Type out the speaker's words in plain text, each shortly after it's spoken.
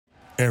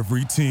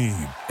Every team,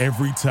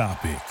 every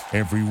topic,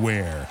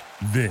 everywhere.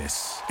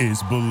 This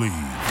is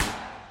Believe.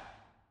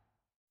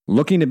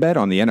 Looking to bet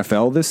on the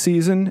NFL this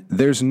season?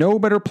 There's no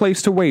better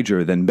place to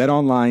wager than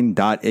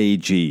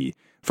betonline.ag.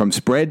 From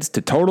spreads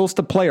to totals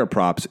to player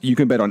props, you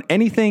can bet on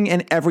anything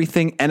and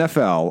everything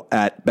NFL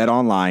at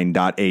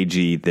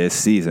betonline.ag this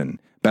season.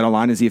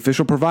 BetOnline is the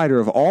official provider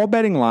of all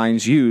betting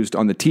lines used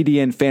on the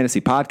TDN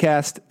Fantasy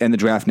Podcast and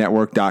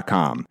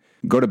theDraftNetwork.com.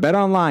 Go to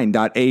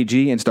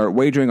betonline.ag and start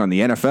wagering on the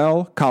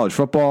NFL, college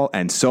football,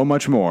 and so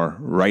much more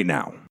right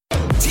now.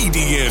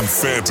 TDN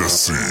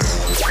Fantasy.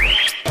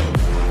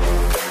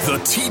 The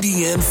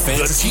TDN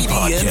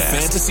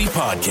Fantasy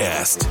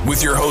Podcast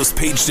with your hosts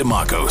Paige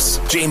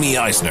DeMacos, Jamie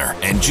Eisner,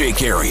 and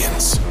Jake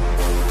Arians.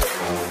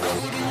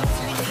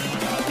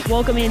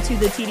 Welcome into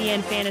the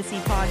TDN Fantasy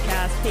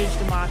Podcast. Paige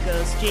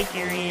DeMacos, Jake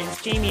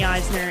Arians, Jamie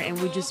Eisner, and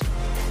we just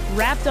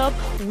wrapped up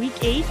Week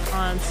 8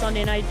 on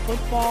Sunday Night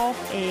Football.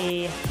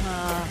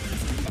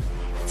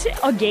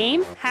 A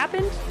game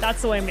happened.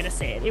 That's the way I'm going to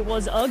say it. It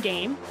was a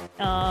game.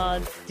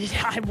 I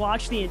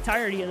watched the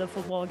entirety of the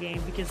football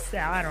game because,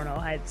 I don't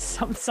know,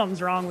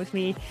 something's wrong with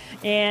me.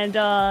 And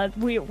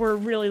we're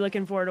really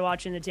looking forward to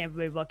watching the Tampa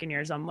Bay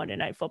Buccaneers on Monday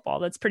Night Football.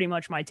 That's pretty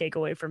much my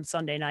takeaway from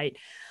Sunday night.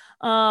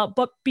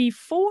 But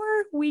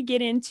before we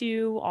get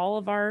into all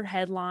of our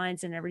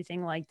headlines and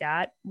everything like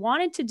that,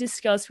 wanted to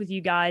discuss with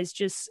you guys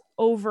just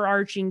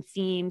overarching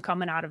theme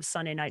coming out of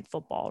Sunday Night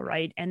Football,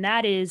 right? And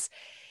that is,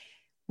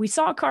 we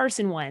saw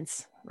Carson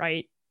Wentz,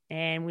 right?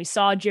 And we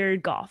saw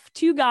Jared Goff.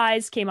 Two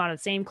guys came out of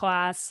the same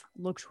class,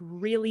 looked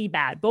really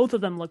bad. Both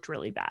of them looked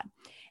really bad.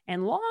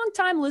 And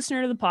longtime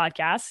listener to the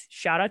podcast,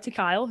 shout out to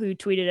Kyle, who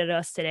tweeted at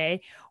us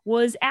today,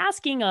 was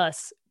asking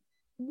us,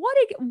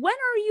 when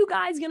are you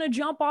guys going to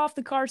jump off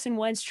the Carson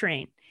Wentz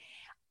train?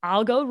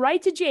 I'll go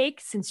right to Jake,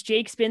 since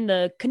Jake's been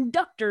the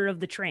conductor of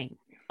the train.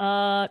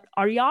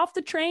 Are you off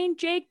the train,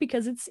 Jake?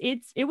 Because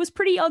it was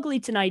pretty ugly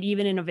tonight,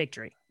 even in a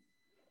victory.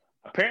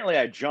 Apparently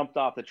I jumped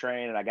off the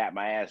train and I got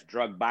my ass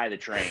drugged by the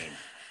train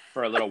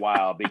for a little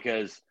while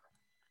because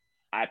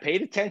I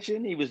paid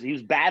attention. He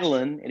was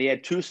battling and he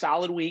had 2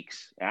 solid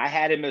weeks. And I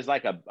had him as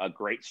like a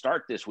great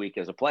start this week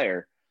as a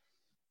player.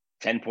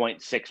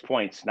 10.6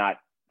 points, not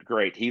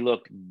great. He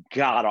looked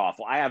god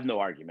awful. I have no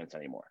arguments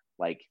anymore.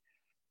 Like,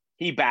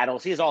 he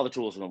battles. He has all the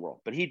tools in the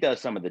world, but he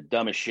does some of the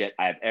dumbest shit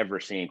I've ever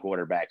seen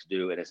quarterbacks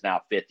do. And it's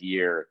now 5th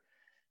year.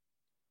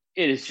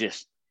 It's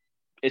just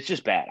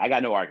bad. I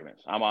got no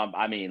arguments. I'm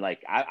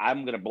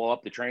going to blow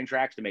up the train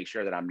tracks to make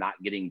sure that I'm not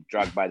getting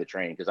drugged by the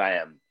train, because I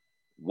am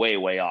way,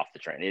 way off the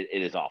train.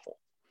 It is awful.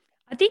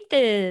 I think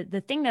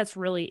the thing that's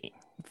really,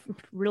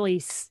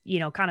 really,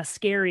 kind of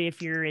scary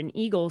if you're an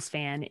Eagles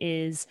fan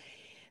is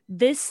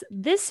this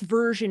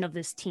version of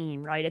this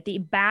team, right? At the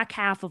back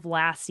half of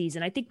last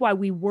season, I think why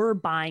we were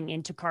buying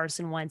into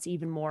Carson Wentz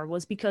even more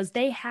was because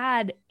they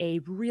had a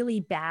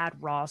really bad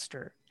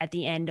roster at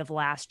the end of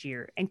last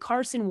year. And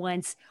Carson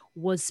Wentz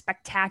was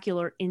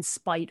spectacular in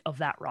spite of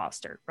that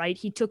roster, right?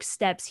 He took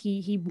steps,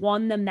 he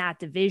won them that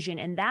division.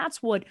 And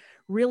that's what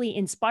really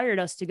inspired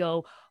us to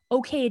go,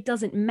 okay, it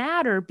doesn't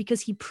matter,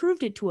 because he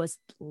proved it to us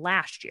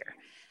last year.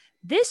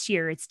 This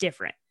year, it's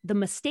different. The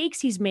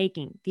mistakes he's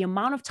making, the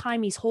amount of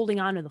time he's holding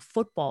on to the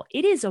football,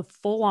 it is a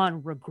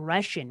full-on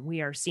regression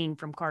we are seeing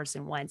from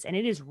Carson Wentz. And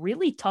it is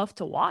really tough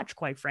to watch,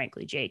 quite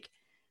frankly, Jake.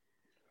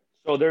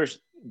 So there's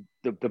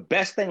the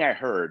best thing I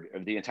heard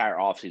of the entire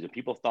offseason,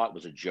 people thought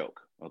was a joke,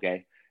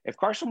 okay? If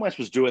Carson Wentz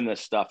was doing this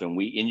stuff and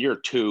in year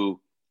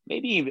 2,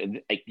 maybe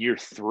even like year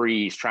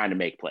 3, he's trying to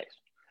make plays.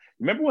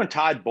 Remember when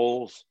Todd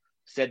Bowles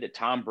said that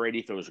Tom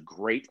Brady throws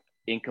great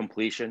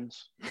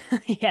incompletions?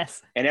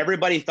 Yes. And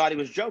everybody thought he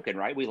was joking,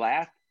 right? We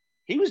laughed.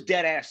 He was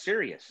dead ass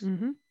serious,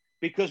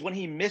 because when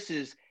he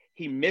misses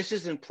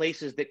in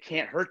places that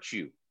can't hurt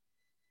you.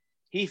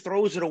 He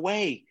throws it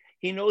away.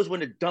 He knows when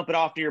to dump it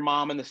off to your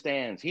mom in the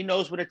stands. He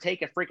knows when to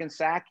take a freaking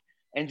sack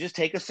and just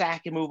take a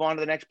sack and move on to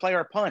the next play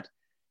or punt.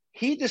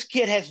 This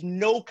kid has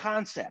no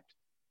concept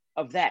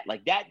of that.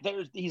 Like that,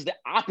 he's the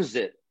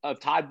opposite of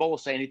Todd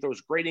Bowles saying he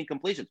throws great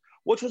incompletions,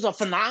 which was a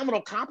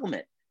phenomenal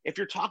compliment. If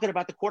you're talking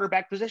about the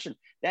quarterback position,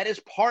 that is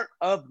part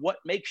of what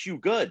makes you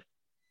good.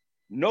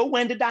 Know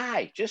when to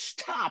die. Just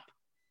stop,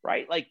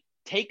 right? Like,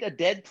 take a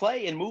dead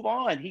play and move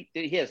on. He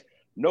has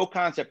no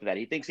concept of that.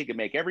 He thinks he can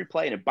make every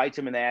play, and it bites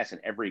him in the ass in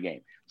every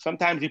game.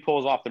 Sometimes he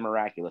pulls off the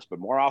miraculous, but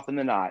more often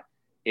than not,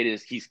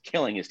 he's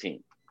killing his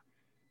team.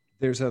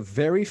 There's a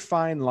very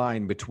fine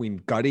line between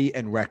gutty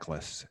and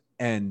reckless,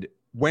 and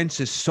Wentz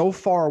is so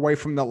far away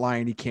from the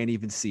line he can't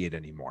even see it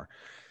anymore.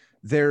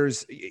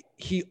 The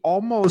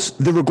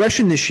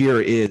regression this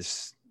year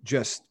is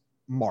just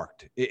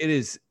marked. It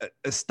is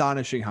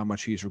astonishing how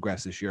much he's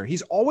regressed this year.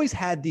 He's always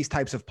had these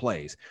types of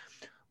plays,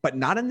 but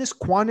not in this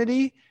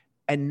quantity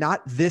and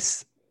not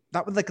with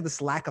like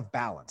this lack of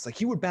balance. Like,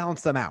 he would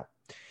balance them out.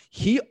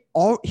 He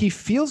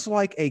feels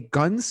like a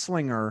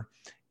gunslinger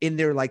in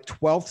their like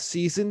 12th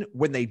season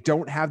when they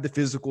don't have the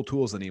physical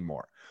tools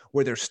anymore,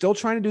 where they're still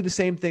trying to do the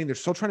same thing. They're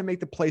still trying to make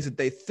the plays that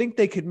they think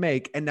they could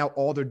make. And now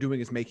all they're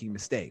doing is making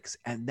mistakes.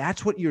 And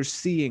that's what you're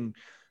seeing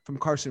from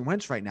Carson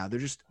Wentz right now. They're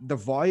just the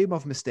volume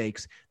of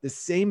mistakes, the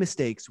same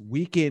mistakes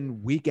week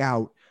in, week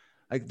out.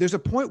 Like there's a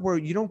point where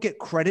you don't get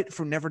credit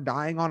for never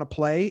dying on a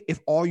play if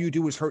all you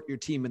do is hurt your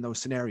team in those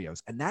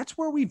scenarios. And that's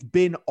where we've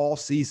been all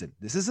season.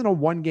 This isn't a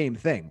one-game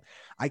thing.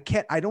 I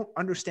don't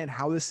understand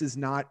how this is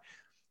not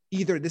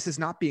either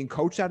being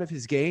coached out of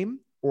his game,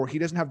 or he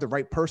doesn't have the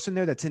right person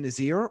there that's in his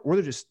ear, or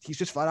he's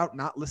just flat out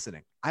not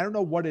listening. I don't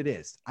know what it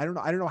is. I don't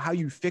know how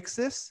you fix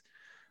this.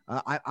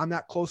 I'm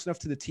not close enough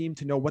to the team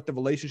to know what the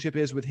relationship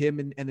is with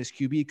him and his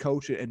QB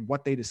coach and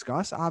what they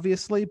discuss,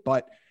 obviously.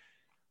 But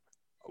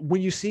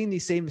when you're seeing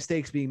these same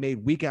mistakes being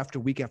made week after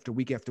week after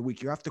week after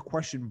week, you have to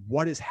question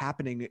what is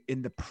happening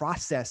in the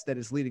process that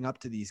is leading up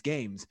to these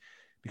games.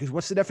 Because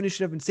what's the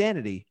definition of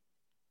insanity?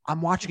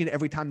 I'm watching it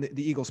every time the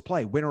Eagles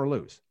play, win or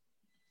lose.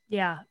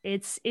 Yeah,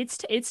 it's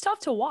tough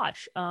to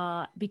watch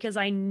because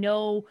I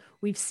know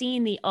we've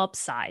seen the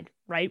upside,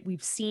 right?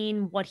 We've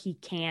seen what he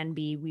can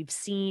be. We've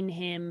seen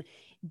him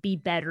be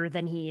better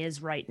than he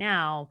is right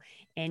now.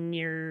 And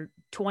your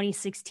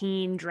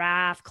 2016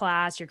 draft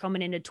class, you're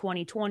coming into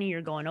 2020,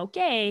 you're going,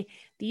 okay,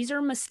 these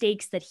are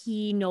mistakes that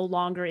he no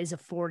longer is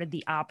afforded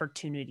the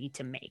opportunity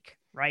to make,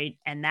 right?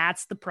 And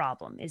that's the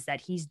problem, is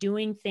that he's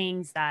doing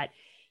things that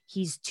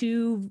he's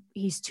too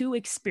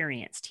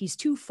experienced. He's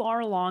too far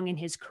along in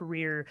his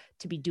career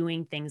to be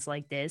doing things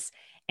like this.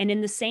 And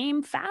in the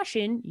same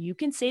fashion, you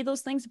can say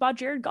those things about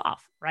Jared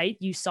Goff, right?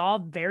 You saw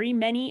very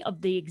many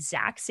of the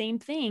exact same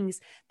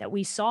things that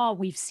we saw.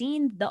 We've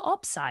seen the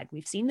upside,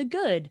 we've seen the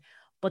good,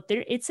 but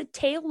it's a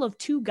tale of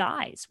two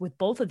guys with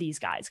both of these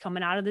guys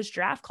coming out of this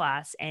draft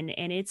class. And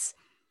it's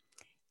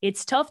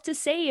tough to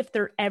say if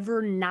they're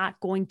ever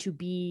not going to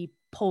be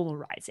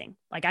polarizing.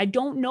 Like, I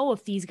don't know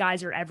if these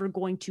guys are ever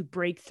going to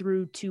break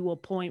through to a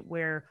point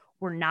where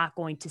we're not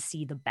going to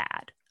see the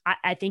bad.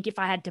 I think if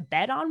I had to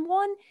bet on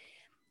one,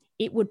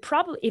 it would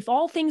probably, if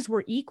all things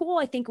were equal,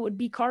 I think it would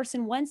be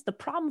Carson Wentz. The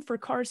problem for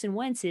Carson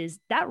Wentz is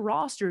that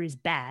roster is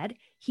bad.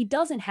 He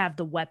doesn't have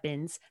the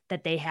weapons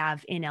that they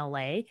have in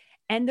LA,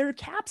 and their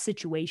cap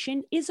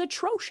situation is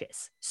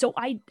atrocious. So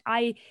I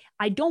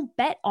don't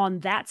bet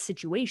on that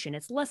situation.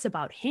 It's less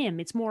about him.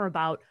 It's more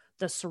about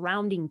the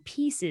surrounding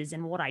pieces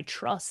and what I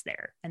trust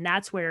there. And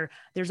that's where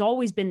there's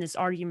always been this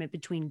argument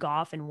between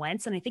Goff and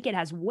Wentz. And I think it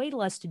has way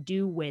less to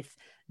do with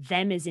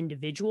them as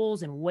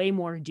individuals and way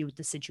more to do with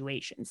the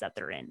situations that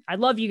they're in. I'd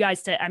love you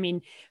guys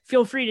to,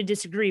 feel free to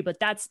disagree, but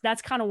that's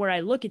kind of where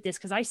I look at this,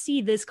 because I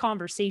see this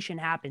conversation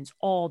happens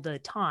all the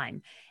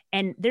time.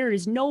 And there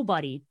is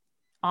nobody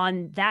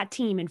on that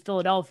team in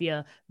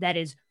Philadelphia that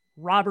is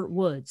Robert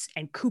Woods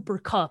and Cooper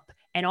Kupp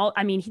and all.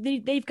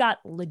 They've got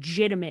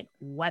legitimate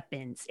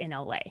weapons in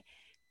LA.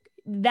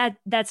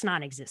 That's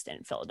non-existent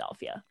in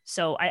Philadelphia.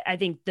 So I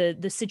think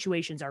the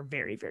situations are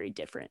very, very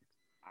different.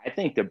 I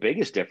think the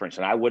biggest difference,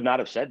 and I would not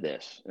have said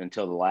this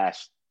until the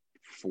last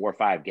 4 or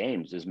 5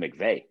 games, is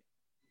McVay.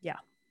 Yeah.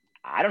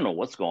 I don't know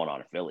what's going on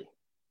in Philly.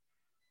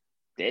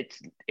 It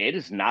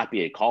is not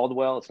being called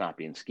well. It's not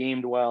being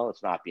schemed well.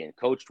 It's not being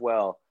coached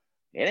well.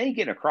 It ain't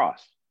getting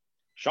across.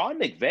 Sean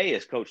McVay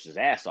has coached his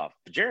ass off.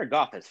 Jared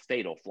Goff has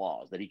fatal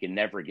flaws that he can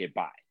never get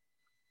by.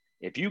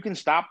 If you can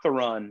stop the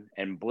run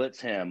and blitz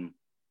him,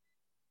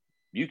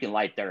 you can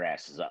light their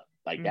asses up.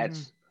 Like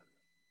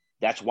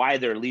that's why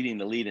they're leading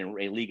the league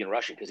in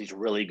rushing, because he's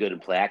really good in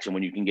play action.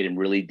 When you can get him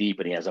really deep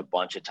and he has a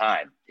bunch of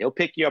time, he'll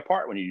pick you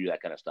apart when you do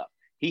that kind of stuff.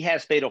 He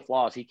has fatal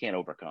flaws he can't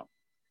overcome.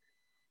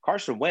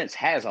 Carson Wentz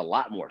has a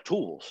lot more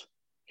tools.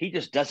 He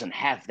just doesn't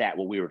have that,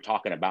 what we were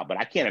talking about. But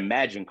I can't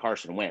imagine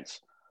Carson Wentz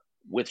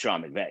with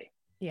Sean McVay.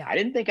 Yeah. I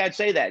didn't think I'd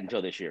say that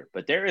until this year,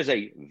 but there is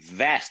a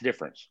vast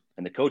difference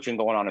in the coaching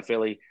going on in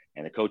Philly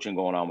and the coaching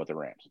going on with the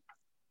Rams,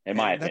 in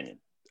my opinion.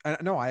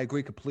 No, I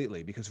agree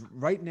completely, because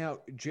right now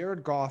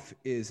Jared Goff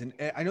is, and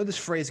I know this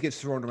phrase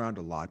gets thrown around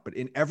a lot, but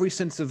in every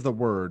sense of the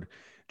word,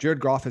 Jared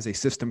Goff is a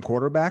system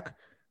quarterback.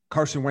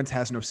 Carson Wentz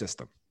has no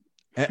system.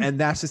 And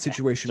that's the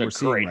situation we're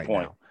seeing right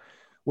now,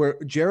 where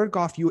Jared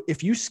Goff,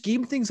 if you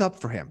scheme things up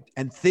for him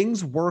and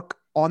things work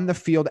on the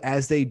field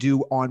as they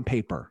do on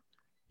paper,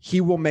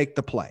 he will make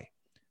the play.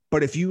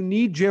 But if you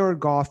need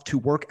Jared Goff to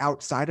work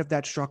outside of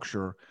that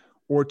structure,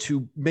 or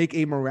to make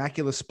a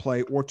miraculous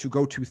play, or to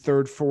go to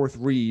third, fourth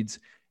reads,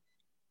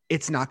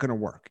 it's not going to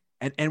work.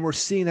 And we're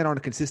seeing that on a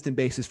consistent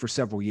basis for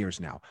several years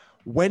now.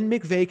 When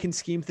McVay can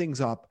scheme things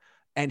up,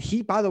 and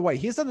he, by the way,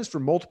 he has done this for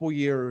multiple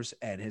years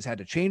and has had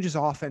to change his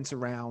offense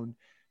around,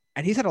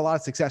 and he's had a lot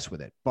of success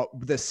with it. But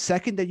the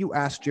second that you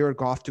ask Jared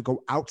Goff to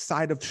go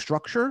outside of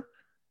structure,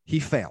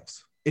 he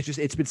fails.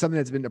 It's been something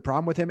that's been a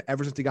problem with him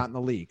ever since he got in the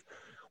league.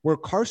 Where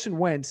Carson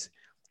Wentz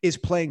is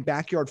playing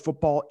backyard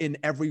football in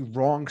every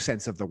wrong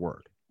sense of the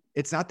word.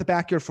 It's not the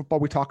backyard football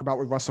we talk about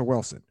with Russell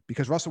Wilson,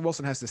 because Russell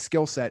Wilson has the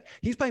skill set.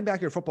 He's playing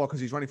backyard football because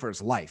he's running for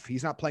his life.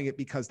 He's not playing it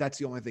because that's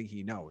the only thing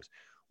he knows.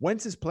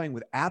 Wentz is playing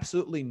with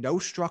absolutely no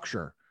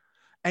structure.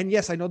 And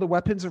yes, I know the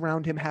weapons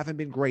around him haven't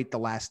been great the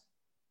last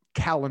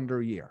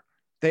calendar year.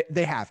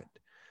 They haven't.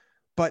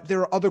 But there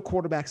are other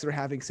quarterbacks that are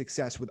having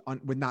success with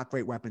not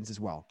great weapons as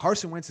well.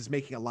 Carson Wentz is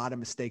making a lot of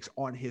mistakes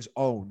on his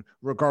own,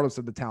 regardless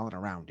of the talent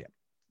around him.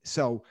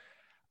 So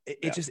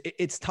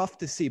It's tough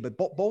to see, but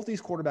both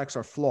these quarterbacks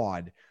are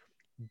flawed.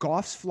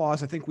 Goff's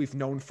flaws, I think we've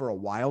known for a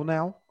while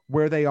now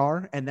where they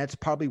are. And that's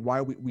probably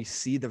why we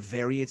see the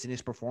variance in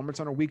his performance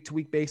on a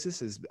week-to-week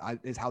basis is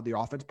how the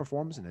offense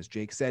performs. And as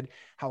Jake said,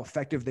 how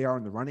effective they are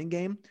in the running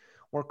game.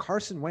 Or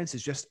Carson Wentz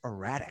is just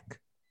erratic.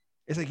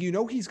 It's like,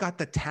 he's got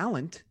the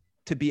talent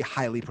to be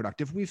highly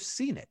productive. We've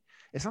seen it.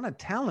 It's not a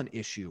talent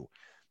issue.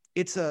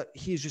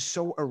 He's just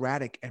so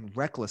erratic and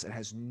reckless and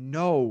has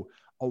no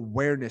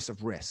awareness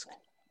of risk.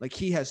 Like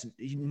he has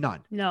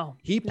none. No,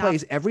 he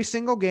plays every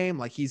single game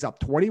like he's up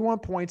 21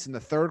 points in the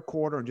third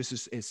quarter and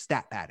just is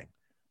stat padding.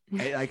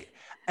 And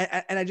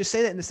I just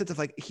say that in the sense of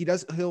like he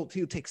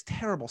takes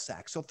terrible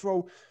sacks. He'll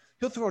throw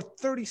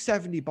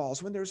 30-70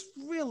 balls when there's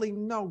really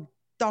no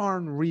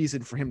darn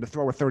reason for him to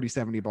throw a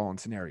 30-70 ball in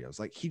scenarios.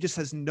 Like he just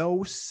has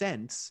no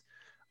sense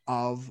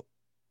of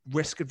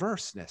risk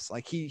averseness.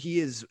 Like he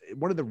is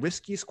one of the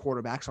riskiest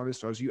quarterbacks on his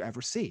throws you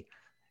ever see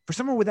for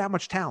someone with that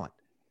much talent.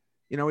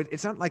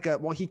 It's not like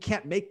he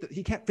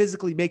can't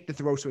physically make the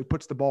throw. So he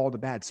puts the ball in a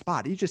bad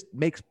spot. He just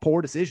makes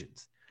poor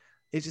decisions.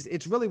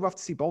 It's really rough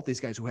to see both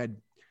these guys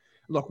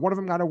one of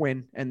them got to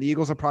win, and the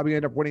Eagles will probably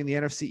end up winning the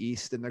NFC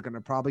East, and they're going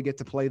to probably get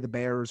to play the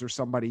Bears or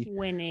somebody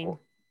winning.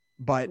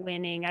 I put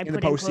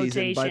in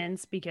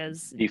quotations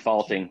because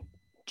defaulting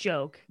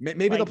joke.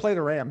 Maybe they'll play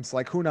the Rams.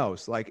 Like who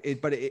knows?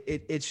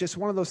 It's just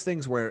one of those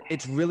things where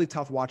it's really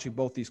tough watching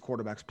both these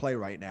quarterbacks play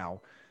right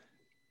now.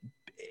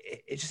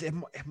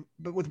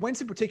 But with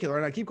Wentz in particular,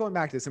 and I keep going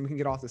back to this, and we can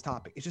get off this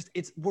topic.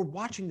 We're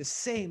watching the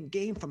same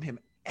game from him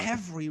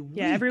every week.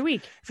 Yeah, every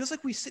week. It feels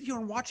like we sit here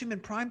and watch him in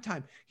prime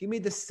time. He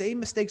made the same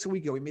mistakes a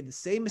week ago. He made the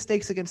same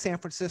mistakes against San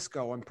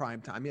Francisco in prime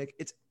time.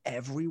 It's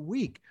every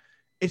week.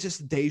 It's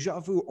just deja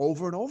vu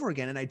over and over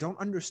again. And I don't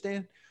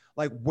understand,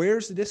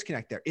 where's the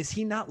disconnect there? Is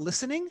he not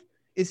listening?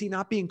 Is he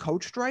not being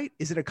coached right?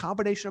 Is it a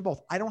combination of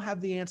both? I don't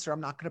have the answer. I'm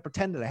not going to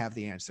pretend that I have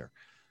the answer.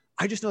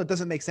 I just know it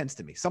doesn't make sense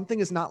to me. Something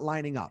is not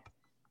lining up.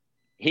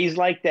 He's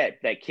like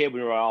that kid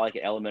when we were all in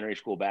elementary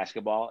school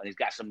basketball, and he's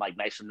got some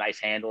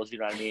nice handles. You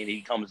know what I mean?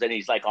 He comes in,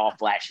 he's all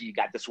flashy. You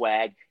got the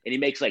swag, and he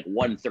makes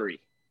 1 3,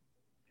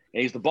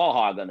 and he's the ball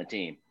hog on the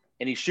team,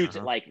 and he shoots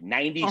it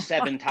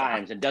 97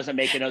 times and doesn't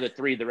make another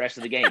 3 the rest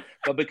of the game.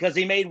 But because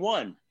he made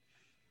one,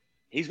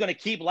 he's going to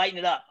keep lighting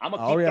it up. I'm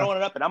going to keep throwing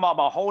it up, and I'm going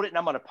to hold it, and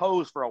I'm going to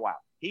pose for a while.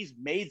 He's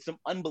made some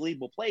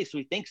unbelievable plays, so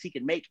he thinks he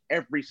can make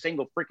every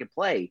single freaking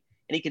play,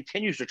 and he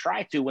continues to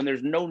try to when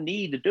there's no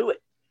need to do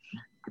it.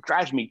 It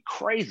drives me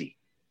crazy.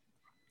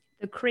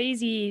 The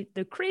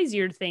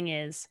crazier thing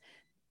is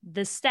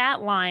the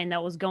stat line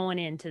that was going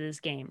into this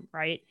game,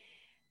 right?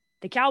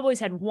 The Cowboys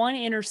had 1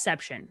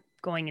 interception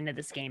going into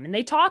this game, and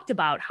they talked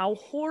about how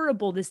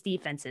horrible this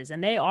defense is,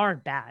 and they are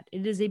bad.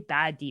 It is a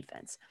bad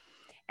defense.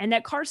 And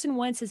that Carson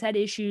Wentz has had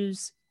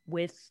issues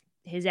with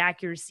his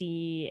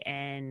accuracy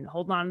and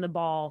holding on to the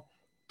ball.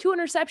 2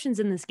 interceptions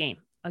in this game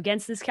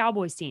against this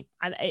Cowboys team.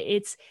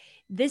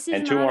 This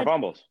is 2 more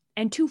fumbles.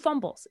 And 2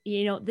 fumbles.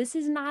 This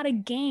is not a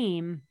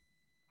game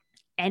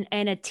and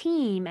a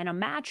team and a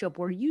matchup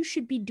where you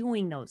should be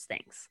doing those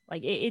things.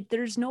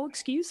 There's no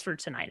excuse for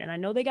tonight. And I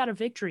know they got a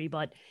victory,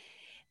 but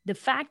the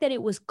fact that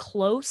it was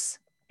close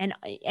and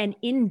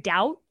in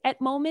doubt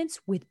at moments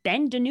with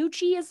Ben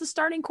DiNucci as the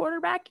starting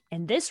quarterback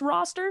and this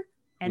roster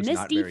and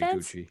this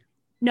defense.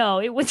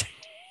 No, it was.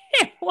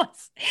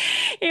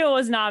 It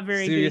was not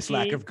very serious Gucci.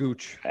 Lack of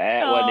gooch.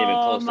 That wasn't even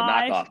close to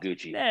knockoff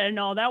Gucci.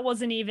 No, that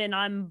wasn't even.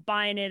 I'm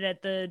buying it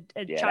at the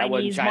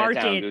Chinese Chinatown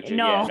market. Gucci.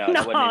 No, that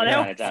wasn't even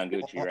Chinatown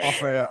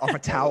Gucci. Right? Off a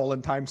towel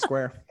in Times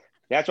Square.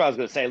 That's what I was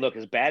going to say. Look,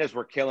 as bad as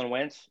we're killing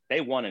Wentz, they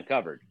won and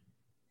covered.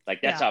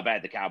 That's how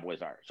bad the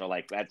Cowboys are. So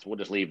we'll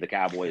just leave the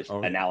Cowboys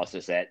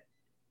analysis at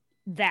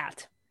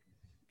that.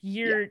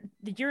 You're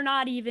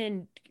not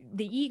even.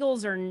 The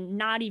Eagles are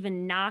not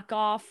even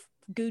knockoff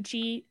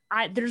Gucci.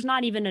 There's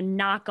not even a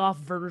knockoff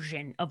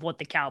version of what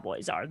the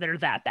Cowboys are. They're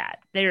that bad.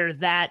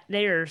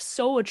 They are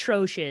so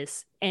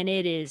atrocious, and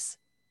it is,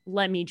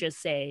 let me just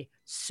say,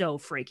 so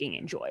freaking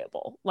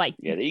enjoyable.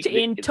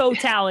 In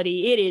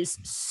totality, it is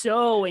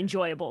so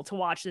enjoyable to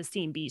watch this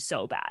team be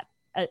so bad,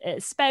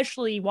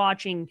 especially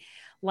watching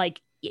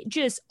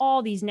just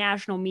all these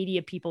national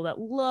media people that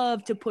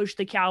love to push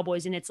the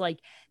Cowboys. And it's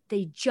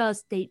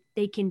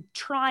they can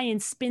try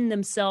and spin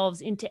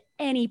themselves into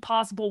any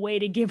possible way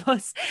to give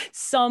us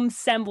some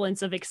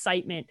semblance of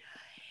excitement.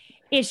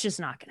 It's just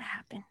not going to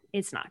happen.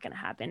 It's not going to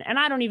happen. And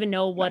I don't even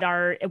know what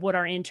our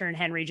intern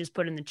Henry just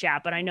put in the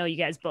chat, but I know you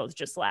guys both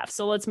just laughed.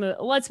 So let's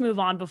move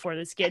on before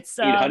this gets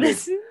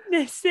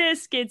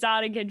this gets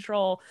out of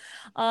control.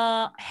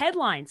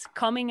 Headlines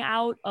coming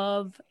out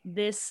of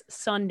this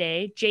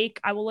Sunday. Jake,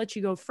 I will let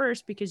you go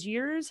first because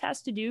yours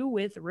has to do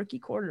with rookie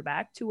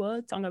quarterback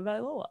Tua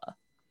Tagovailoa.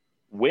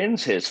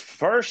 Wins his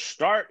first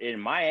start in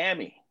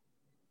Miami.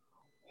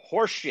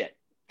 Horseshit.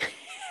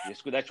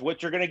 That's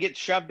what you're going to get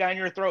shoved down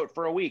your throat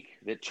for a week.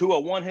 That Tua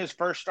won his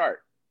first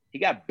start. He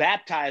got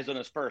baptized on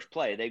his first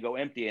play. They go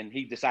empty, and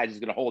he decides he's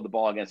going to hold the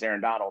ball against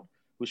Aaron Donald,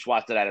 who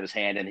swats it out of his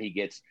hand, and he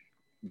gets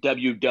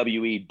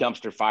WWE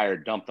dumpster fire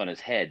dumped on his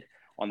head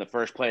on the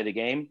first play of the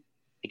game.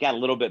 It got a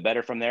little bit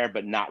better from there,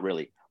 but not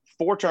really.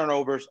 4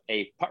 turnovers,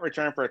 a punt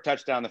return for a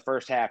touchdown in the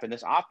first half, and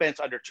this offense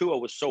under Tua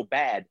was so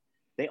bad,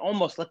 they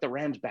almost let the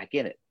Rams back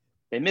in it.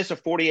 They miss a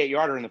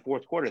 48-yarder in the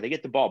fourth quarter. They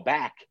get the ball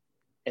back,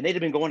 and they'd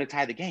have been going to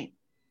tie the game.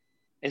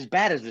 As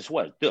bad as this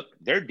was, look,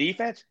 their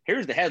defense,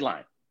 here's the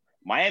headline.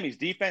 Miami's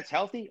defense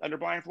healthy under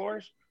Brian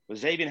Flores with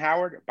Xavier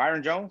Howard,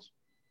 Byron Jones,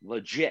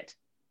 legit.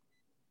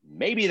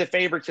 Maybe the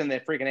favorites in the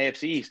freaking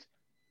AFC East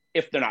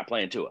if they're not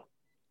playing Tua.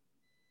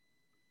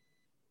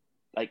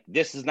 Like,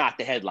 this is not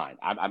the headline.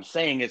 I'm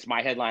saying it's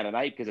my headline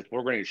tonight because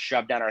we're going to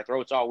shove down our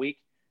throats all week.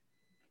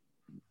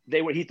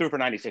 He threw for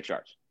 96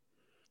 yards.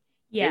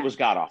 Yeah. It was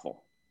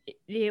god-awful.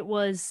 It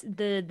was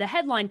the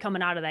headline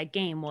coming out of that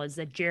game was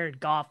that Jared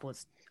Goff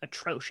was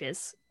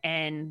atrocious,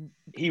 and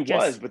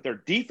but their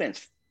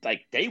defense,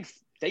 like they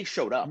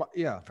showed up.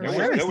 Yeah,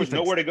 there was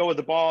nowhere to go with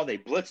the ball. They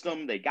blitzed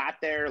them. They got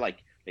there.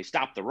 Like, they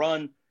stopped the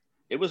run.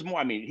 It was more.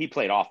 I mean, he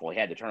played awful. He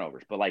had the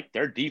turnovers, but like,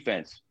 their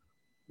defense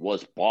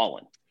was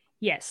balling.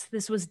 Yes,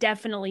 this was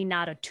definitely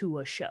not a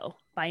Tua show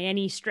by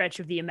any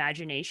stretch of the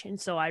imagination.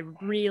 So I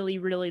really,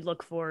 really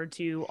look forward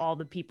to all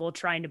the people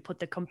trying to put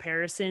the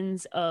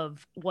comparisons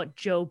of what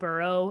Joe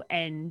Burrow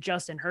and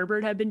Justin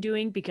Herbert have been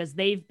doing, because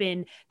they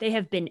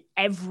have been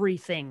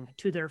everything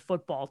to their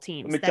football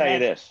teams. Let me tell you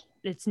this.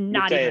 It's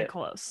not even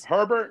close.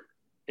 Herbert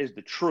is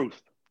the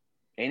truth,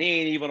 and he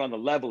ain't even on the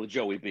level of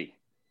Joey B.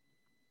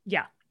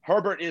 Yeah.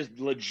 Herbert is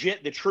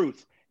legit the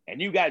truth,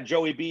 and you got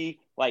Joey B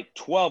like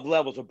 12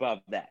 levels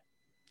above that.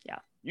 Yeah.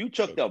 You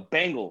took the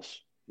Bengals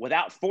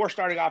without 4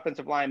 starting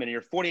offensive linemen and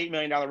your $48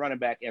 million running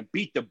back and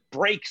beat the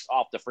brakes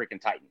off the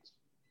freaking Titans.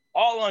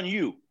 All on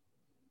you.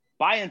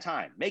 Buying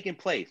time, making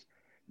plays.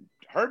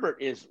 Herbert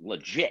is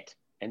legit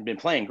and been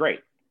playing great.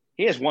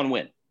 He has 1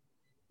 win.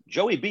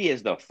 Joey B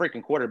is the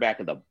freaking quarterback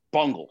of the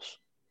Bungles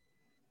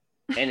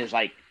and is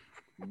like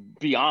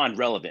beyond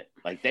relevant.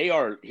 Like,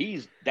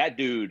 that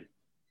dude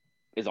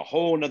is a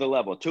whole nother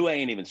level. Tua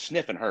ain't even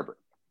sniffing Herbert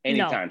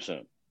anytime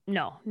soon.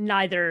 No,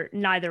 neither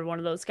one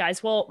of those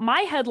guys. Well,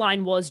 my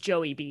headline was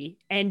Joey B,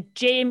 and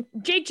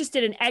Jake just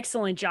did an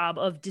excellent job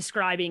of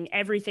describing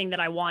everything that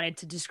I wanted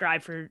to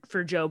describe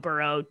for Joe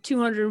Burrow.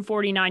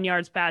 249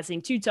 yards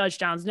passing, 2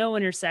 touchdowns, no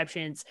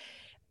interceptions,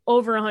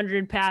 over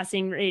 100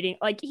 passing rating.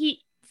 Like,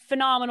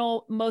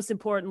 phenomenal. Most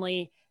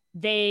importantly,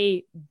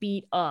 they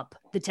beat up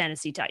the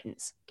Tennessee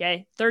Titans.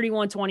 Okay.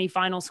 31-20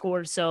 final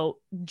score. So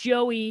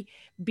Joey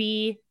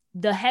B,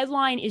 the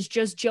headline is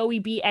just Joey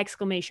B !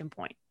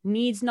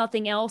 Needs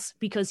nothing else,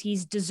 because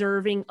he's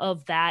deserving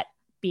of that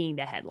being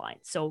the headline.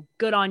 So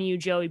good on you,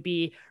 Joey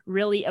B.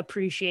 Really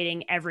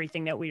appreciating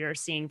everything that we are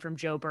seeing from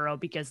Joe Burrow,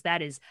 because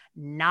that is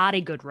not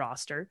a good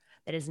roster.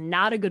 That is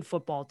not a good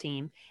football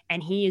team.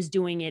 And he is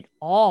doing it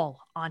all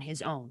on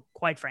his own,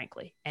 quite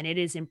frankly. And it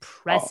is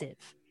impressive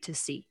to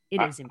see.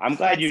 It is impressive. I'm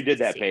glad you did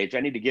that, Paige.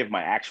 I need to give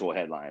my actual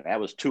headline. That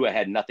was Tua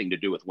had nothing to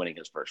do with winning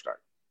his first start.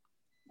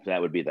 So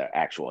that would be the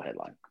actual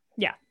headline.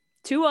 Yeah.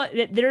 Tua,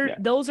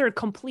 those are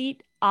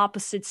complete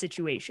opposite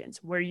situations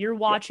where you're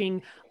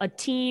watching a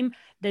team,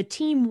 the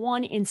team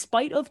won in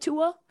spite of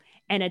Tua,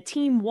 and a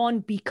team won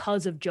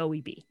because of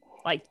Joey B.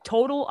 Like,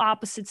 total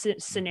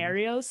opposite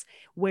scenarios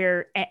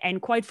where,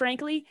 and quite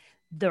frankly,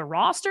 the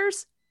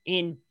rosters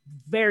in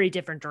very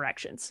different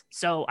directions.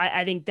 So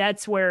I think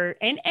that's where,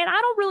 and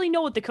I don't really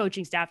know what the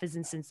coaching staff is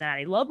in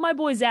Cincinnati. Love my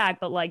boy Zach,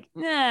 but like,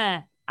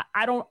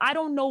 I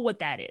don't know what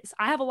that is.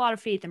 I have a lot of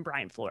faith in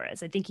Brian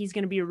Flores. I think he's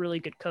going to be a really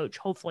good coach,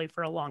 hopefully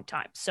for a long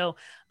time. So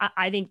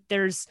I think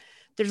there's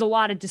a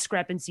lot of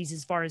discrepancies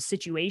as far as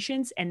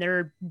situations,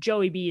 and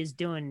Joey B is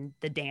doing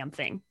the damn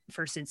thing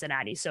for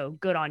Cincinnati. So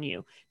good on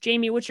you.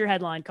 Jamie, what's your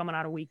headline coming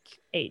out of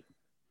week 8?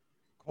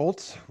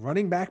 Colts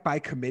running back by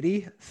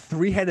committee,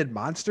 3-headed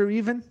monster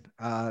even.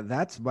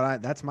 That's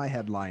my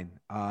headline.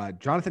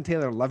 Jonathan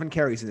Taylor, 11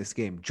 carries in this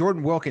game.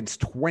 Jordan Wilkins,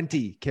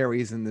 20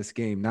 carries in this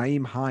game.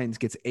 Nyheim Hines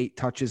gets 8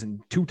 touches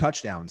and 2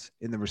 touchdowns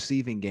in the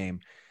receiving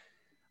game.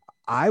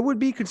 I would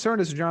be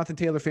concerned as a Jonathan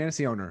Taylor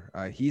fantasy owner.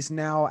 He's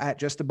now at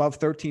just above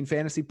 13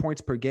 fantasy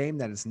points per game.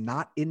 That is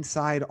not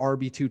inside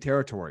RB2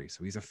 territory.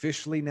 So he's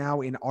officially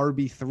now in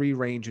RB3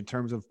 range in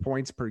terms of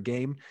points per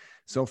game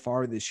so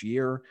far this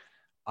year.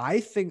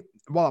 I think,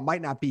 while it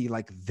might not be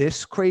like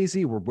this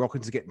crazy where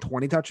Wilkins is getting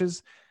 20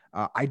 touches,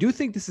 I do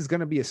think this is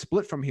going to be a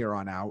split from here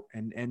on out.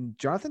 And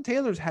Jonathan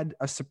Taylor's had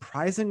a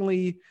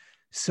surprisingly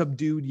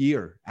subdued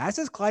year, as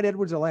has Clyde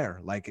Edwards-Helaire.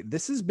 Like,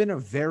 this has been a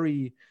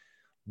very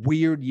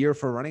weird year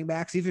for running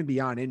backs, even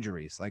beyond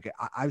injuries. Like,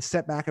 I've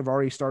stepped back. I've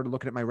already started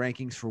looking at my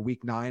rankings for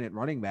week 9 at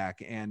running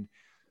back. And,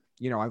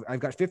 you know, I've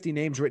got 50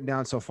 names written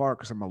down so far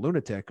because I'm a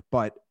lunatic,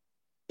 but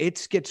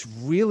it gets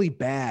really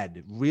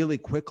bad really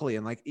quickly.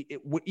 And like,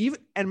 it would even,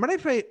 and when I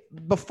play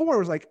before, it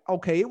was like,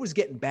 okay, it was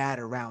getting bad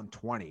around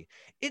 20.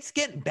 It's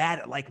getting bad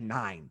at like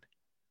 9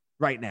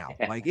 right now.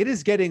 Like, it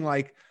is getting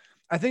like,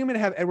 I think I'm going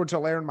to have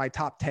Edwards-Helaire in my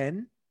top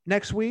 10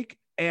 next week.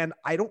 And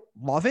I don't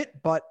love it,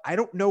 but I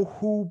don't know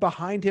who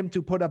behind him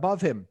to put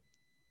above him.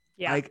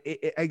 Yeah. Like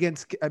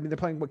they're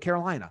playing with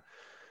Carolina.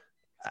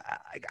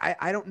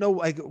 I don't know.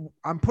 Like,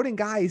 I'm putting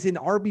guys in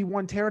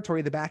RB1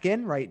 territory at the back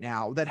end right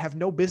now that have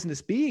no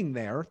business being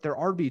there. They're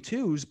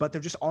RB2s, but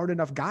there just aren't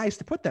enough guys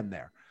to put them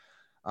there.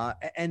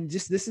 And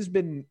just this has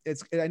been,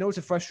 I know it's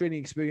a frustrating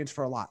experience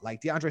for a lot.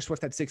 Like DeAndre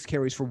Swift had 6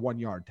 carries for 1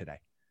 yard today.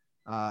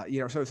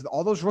 So it's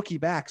all those rookie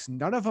backs,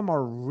 none of them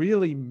are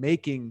really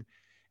making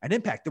an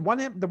impact. The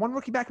one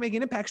rookie back making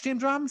an impact is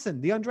James Robinson,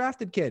 the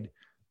undrafted kid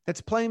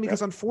that's playing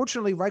because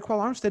unfortunately Raekwon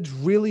Armstead's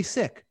really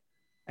sick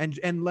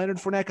and Leonard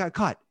Fournette got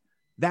cut.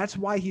 That's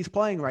why he's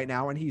playing right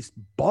now, and he's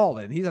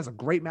balling. He has a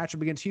great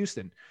matchup against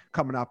Houston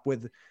coming up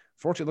with,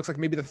 fortunately, it looks like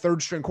maybe the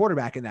 3rd string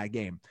quarterback in that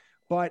game.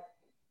 But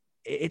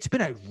it's been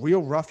a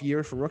real rough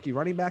year for rookie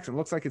running backs, and it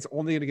looks like it's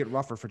only going to get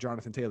rougher for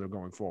Jonathan Taylor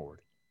going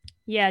forward.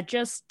 Yeah,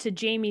 just to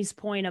Jamie's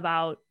point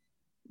about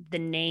the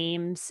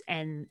names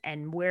and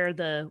where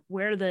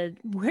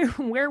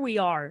we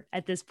are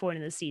at this point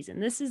in the season.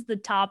 This is the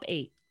top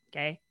 8,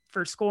 okay,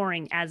 for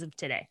scoring as of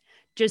today,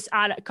 just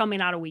coming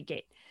out of week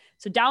 8.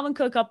 So Dalvin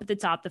Cook up at the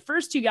top. The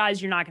first 2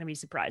 guys you're not going to be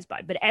surprised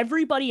by, but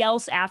everybody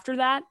else after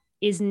that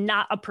is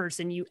not a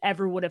person you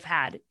ever would have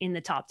had in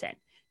the top 10.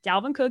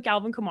 Dalvin Cook,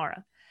 Alvin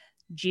Kamara,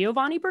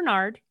 Giovanni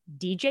Bernard,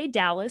 DJ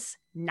Dallas,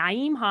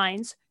 Nyheim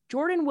Hines,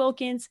 Jordan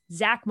Wilkins,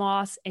 Zach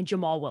Moss, and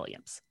Jamal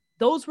Williams.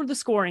 Those were the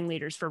scoring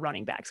leaders for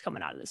running backs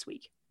coming out of this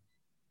week.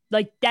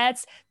 Like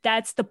that's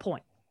the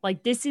point.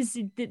 Like this is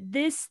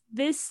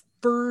this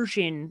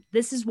version.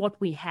 This is what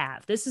we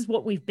have. This is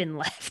what we've been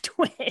left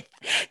with.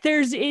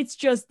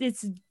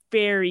 It's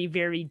very,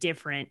 very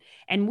different.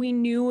 And we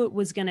knew it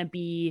was going to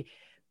be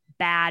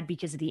bad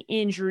because of the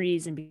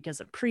injuries and because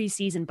of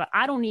preseason, but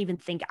I don't even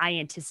think I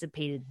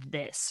anticipated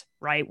this,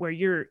 right? Where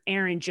you're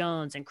Aaron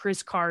Jones and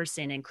Chris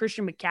Carson and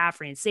Christian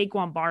McCaffrey and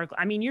Saquon Barkley.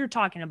 I mean, you're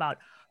talking about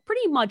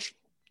pretty much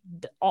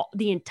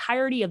the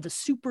entirety of the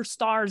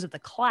superstars of the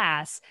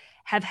class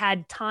have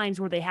had times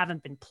where they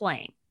haven't been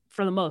playing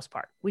for the most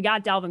part. We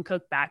got Dalvin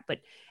Cook back, but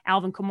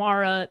Alvin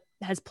Kamara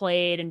has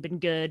played and been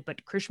good,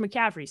 but Christian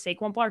McCaffrey,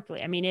 Saquon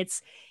Barkley. I mean,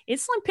 it's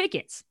slim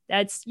pickings.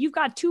 You've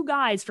got 2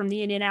 guys from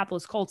the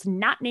Indianapolis Colts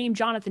not named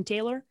Jonathan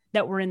Taylor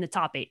that were in the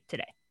top 8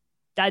 today.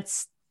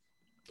 That's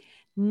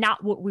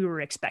not what we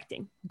were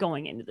expecting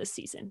going into this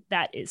season.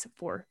 That is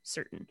for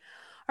certain.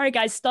 All right,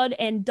 guys, stud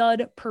and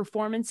dud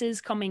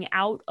performances coming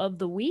out of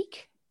the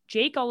week.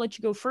 Jake, I'll let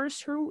you go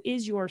first. Who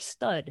is your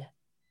stud?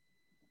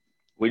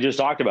 We just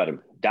talked about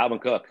him.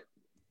 Dalvin Cook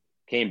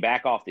came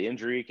back off the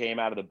injury, came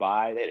out of the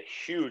bye. They had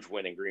a huge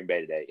win in Green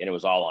Bay today, and it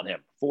was all on him.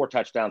 4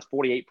 touchdowns,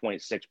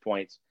 48.6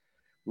 points.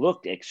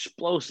 Looked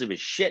explosive as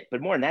shit, but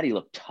more than that, he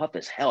looked tough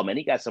as hell, man.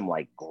 He got some,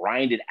 like,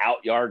 grinded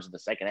out yards in the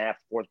second half,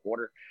 4th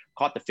quarter.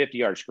 Caught the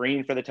 50-yard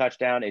screen for the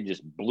touchdown and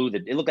just blew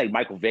it looked like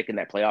Michael Vick in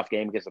that playoff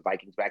game against the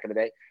Vikings back in the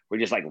day, where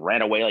he just, like,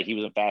 ran away like he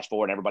was in fast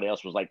forward and everybody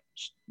else was, like,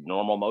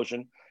 normal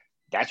motion.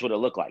 That's what it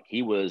looked like.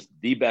 He was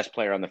the best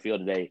player on the field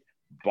today,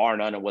 bar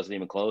none. It wasn't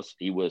even close.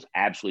 He was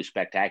absolutely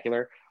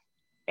spectacular.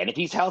 And if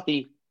he's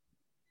healthy,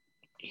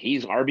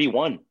 he's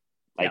RB1,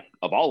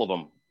 of all of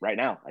them right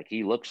now. Like,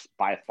 he looks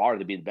by far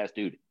to be the best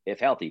dude if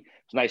healthy.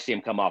 It's nice to see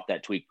him come off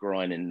that tweaked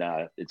groin in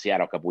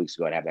Seattle a couple weeks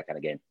ago and have that kind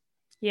of game.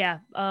 Yeah,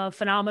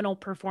 phenomenal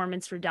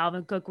performance for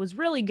Dalvin Cook. Was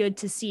really good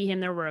to see him.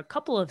 There were a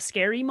couple of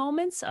scary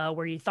moments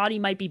where you thought he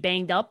might be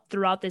banged up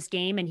throughout this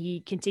game, and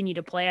he continued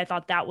to play. I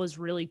thought that was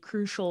really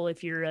crucial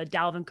if you're a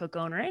Dalvin Cook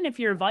owner and if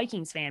you're a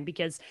Vikings fan,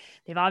 because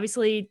they've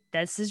obviously,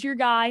 this is your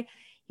guy.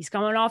 He's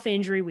coming off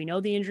injury. We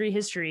know the injury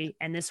history.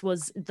 And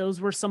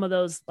those were some of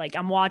those, like,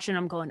 I'm watching,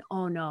 I'm going,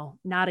 oh no,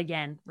 not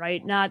again.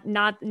 Right.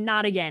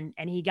 Not again.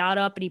 And he got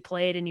up and he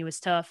played and he was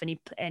tough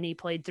and he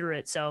played through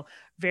it. So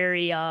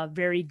very,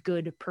 very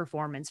good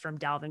performance from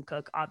Dalvin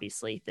Cook,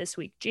 obviously this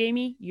week.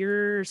 Jamie,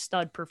 your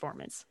stud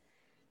performance.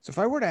 So if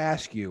I were to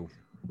ask you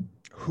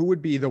who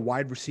would be the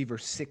wide receiver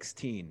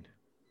 16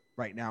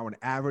 right now in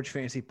average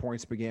fantasy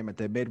points per game at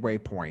the midway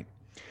point,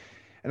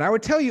 and I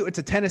would tell you it's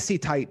a Tennessee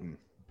Titan.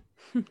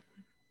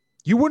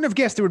 You wouldn't have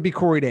guessed it would be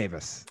Corey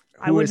Davis,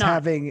 who is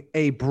having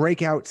a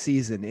breakout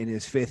season in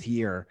his 5th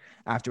year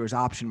after his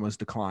option was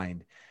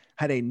declined.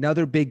 Had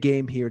another big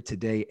game here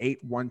today,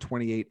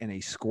 8-128 and a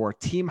score.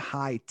 Team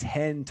high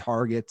 10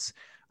 targets.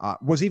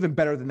 Was even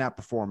better than that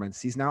performance.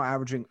 He's now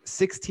averaging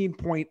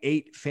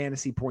 16.8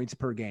 fantasy points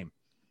per game.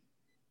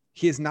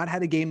 He has not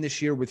had a game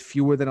this year with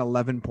fewer than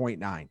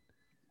 11.9.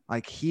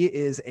 Like, he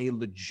is a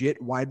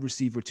legit wide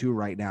receiver 2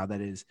 right now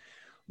that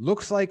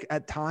looks like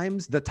at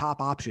times the top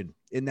option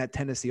in that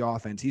Tennessee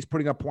offense. He's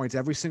putting up points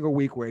every single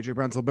week where A.J.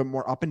 Brown's a little bit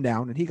more up and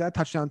down, and he got a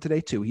touchdown today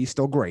too. He's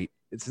still great.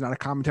 It's not a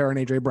commentary on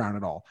A.J. Brown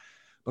at all.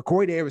 But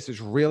Corey Davis is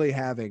really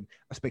having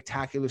a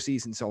spectacular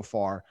season so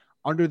far,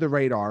 under the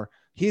radar.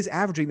 He's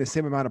averaging the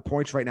same amount of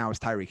points right now as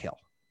Tyreek Hill.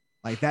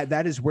 Like,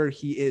 that is where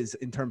he is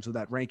in terms of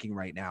that ranking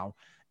right now.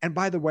 And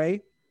by the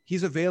way,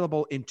 he's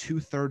available in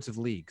 2/3 of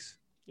leagues.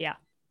 Yeah.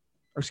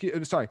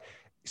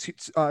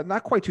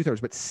 Not quite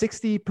 2/3, but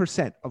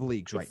 60% of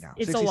leagues right now.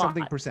 It's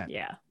 60-something percent.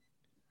 Yeah.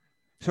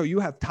 So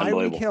you have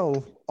Tyreek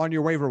Hill on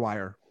your waiver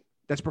wire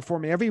that's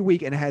performing every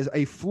week and has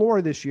a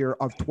floor this year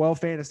of 12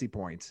 fantasy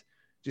points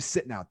just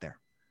sitting out there.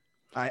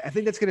 I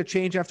think that's going to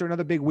change after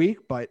another big week,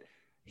 but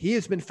he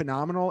has been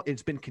phenomenal.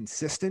 It's been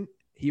consistent.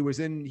 He was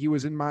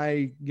in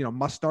my,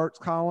 must starts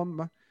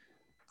column.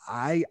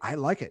 I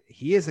like it.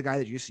 He is a guy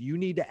that you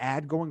need to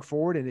add going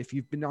forward. And if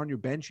you've been on your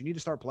bench, you need to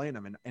start playing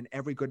him in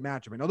every good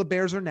matchup. I know the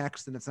Bears are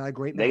next, and it's not a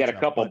great They matchup, got a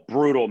couple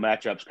brutal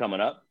matchups coming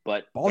up,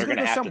 but they're going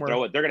to have somewhere. to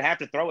throw it. They're going to have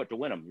to throw it to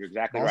win them. You're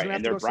exactly Ball's right.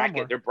 And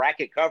their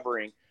bracket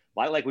covering,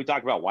 like we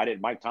talked about, why did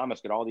Mike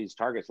Thomas get all these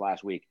targets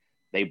last week?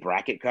 They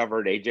bracket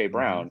covered A.J.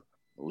 Brown,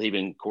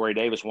 leaving Corey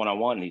Davis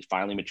one-on-one, and he's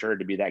finally matured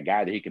to be that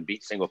guy that he can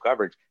beat single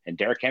coverage. And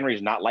Derrick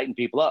Henry's not lighting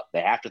people up.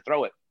 They have to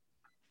throw it.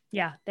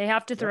 Yeah, they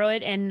have to throw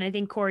it. And I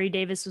think Corey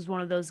Davis was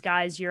one of those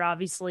guys you're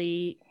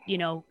obviously,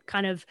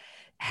 kind of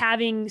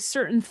having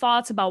certain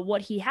thoughts about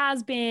what he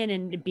has been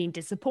and being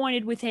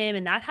disappointed with him.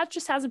 And that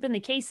just hasn't been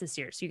the case this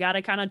year. So you got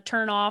to kind of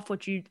turn off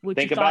what you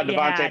think about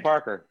Devontae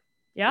Parker.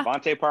 Yeah.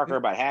 Devontae Parker,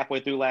 about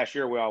halfway through last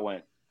year, we all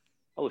went,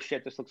 oh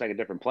shit, this looks like a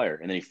different player.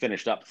 And then he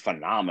finished up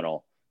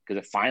phenomenal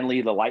because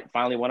the light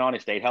finally went on. He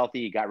stayed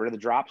healthy. He got rid of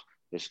the drops.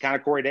 This is kind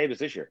of Corey Davis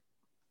this year.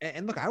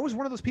 And look, I was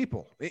one of those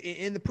people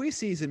in the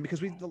preseason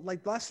because we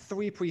like last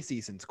 3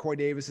 preseasons, Corey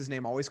Davis's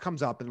name always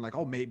comes up and like,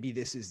 oh, maybe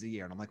this is the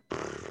year. And I'm like,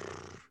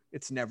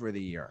 it's never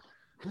the year.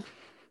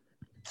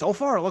 So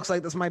far, it looks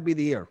like this might be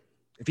the year.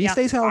 If he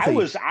stays healthy.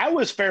 I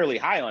was fairly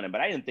high on him,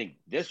 but I didn't think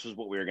this was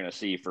what we were going to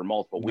see for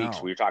multiple weeks.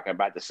 No. We were talking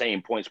about the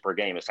same points per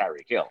game as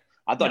Tyreek Hill.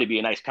 I thought he'd be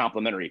a nice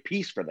complimentary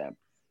piece for them,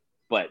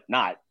 but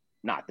not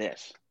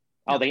this.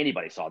 I don't think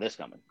anybody saw this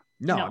coming.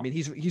 No, I mean,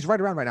 he's right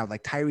around right now,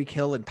 like Tyreek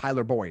Hill and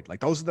Tyler Boyd.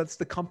 Like that's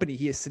the company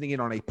he is sitting in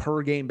on a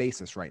per game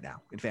basis right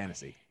now in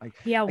fantasy. Like,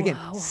 again,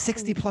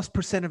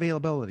 60+%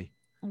 availability.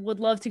 Would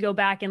love to go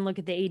back and look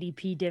at the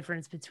ADP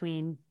difference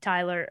between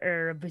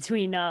Tyreek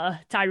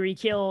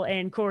Hill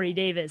and Corey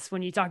Davis.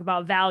 When you talk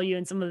about value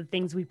and some of the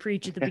things we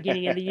preach at the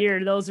beginning of the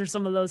year, those are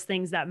some of those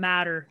things that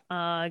matter.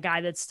 A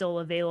guy that's still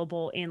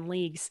available in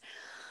leagues.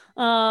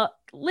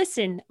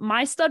 Listen,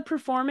 my stud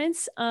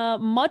performance,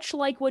 much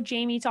like what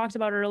Jamie talked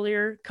about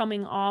earlier,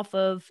 coming off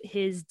of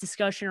his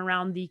discussion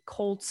around the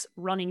Colts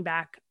running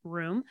back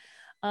room,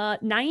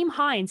 Nyheim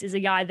Hines is a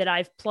guy that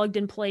I've plugged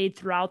and played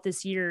throughout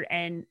this year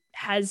and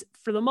has,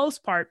 for the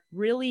most part,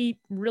 really,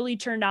 really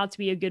turned out to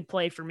be a good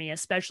play for me,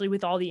 especially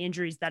with all the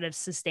injuries that have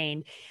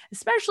sustained,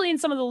 especially in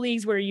some of the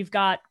leagues where you've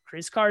got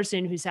Chris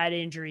Carson, who's had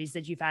injuries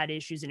that you've had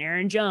issues, and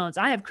Aaron Jones.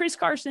 I have Chris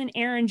Carson,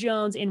 Aaron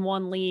Jones in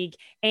one league,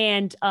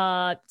 and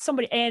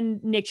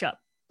and Nick Chubb.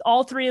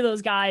 All 3 of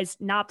those guys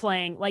not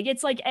playing. Like,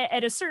 it's like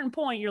at a certain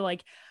point, you're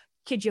like,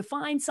 could you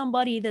find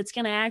somebody that's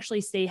going to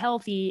actually stay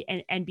healthy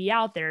and be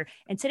out there?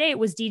 And today it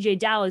was DJ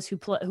Dallas, who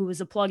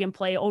was a plug and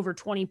play, over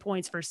 20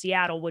 points for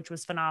Seattle, which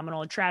was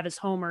phenomenal. And Travis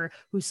Homer,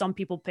 who some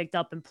people picked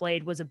up and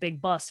played, was a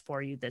big bust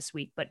for you this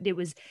week. But it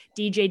was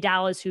DJ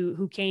Dallas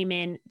who came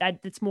in.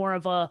 That's more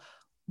of a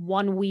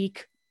 1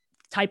 week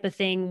type of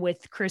thing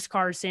with Chris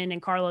Carson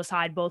and Carlos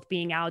Hyde both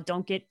being out.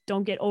 Don't get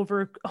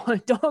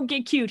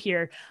cute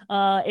here.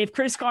 If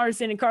Chris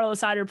Carson and Carlos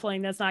Hyde are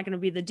playing, that's not going to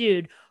be the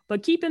dude.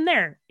 But keep him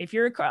there. If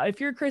you're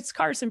a Chris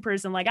Carson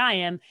person like I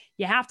am,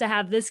 you have to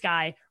have this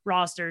guy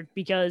rostered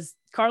because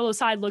Carlos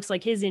Hyde looks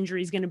like his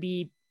injury is going to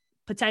be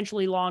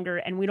potentially longer,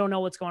 and we don't know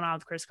what's going on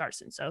with Chris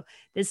Carson. So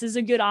this is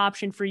a good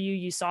option for you.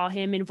 You saw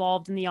him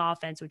involved in the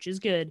offense, which is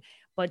good.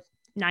 But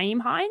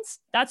Nyheim Hines,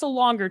 that's a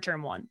longer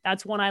term one.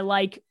 That's one I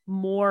like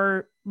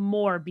more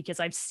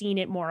because I've seen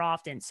it more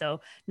often.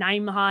 So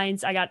Nyheim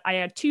Hines, I got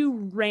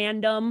 2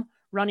 random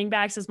running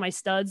backs as my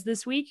studs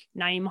this week,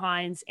 Nyheim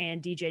Hines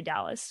and DJ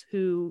Dallas,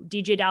 who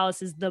DJ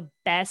Dallas is the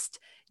best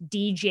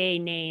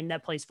DJ name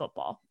that plays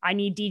football. I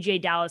need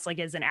DJ Dallas like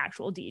as an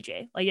actual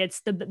DJ. Like it's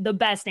the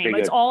best name.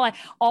 It's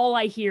all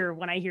I hear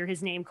when I hear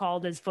his name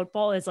called as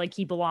football is like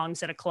he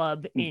belongs at a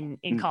club in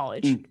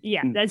college.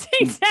 Yeah, that's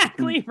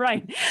exactly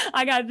right.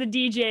 I got the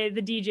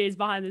DJs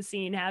behind the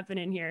scene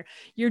happening here.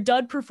 Your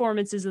dud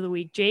performances of the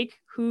week, Jake.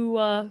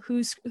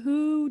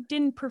 Who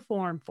didn't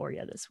perform for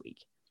you this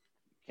week?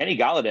 Kenny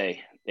Golladay,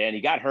 and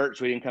he got hurt,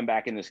 so he didn't come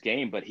back in this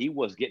game, but he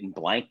was getting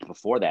blanked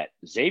before that.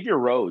 Xavier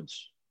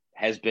Rhodes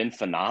has been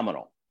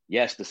phenomenal.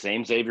 Yes, the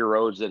same Xavier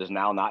Rhodes that is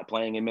now not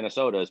playing in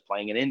Minnesota is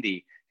playing in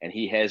Indy, and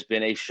he has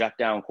been a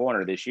shutdown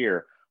corner this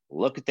year.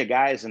 Look at the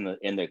guys in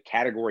the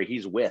category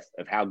he's with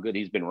of how good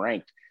he's been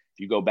ranked. If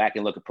you go back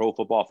and look at Pro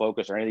Football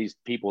Focus or any of these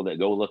people that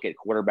go look at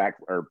quarterback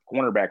or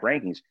cornerback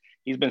rankings,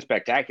 he's been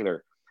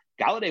spectacular.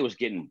 Golladay was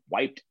getting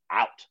wiped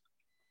out.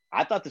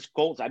 I thought the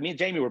Colts, me and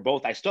Jamie were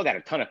both, I still got a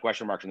ton of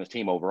question marks on this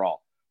team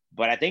overall,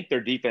 but I think their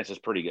defense is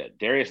pretty good.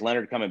 Darius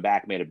Leonard coming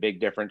back made a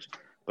big difference,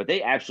 but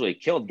they absolutely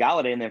killed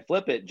Golladay and then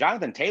flip it.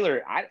 Jonathan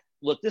Taylor,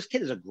 look, this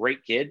kid is a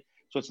great kid.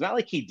 So it's not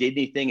like he did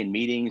anything in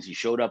meetings. He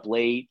showed up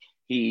late.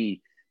 I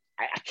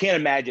can't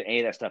imagine any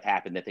of that stuff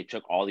happened that they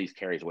took all these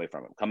carries away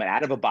from him coming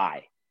out of a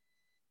bye.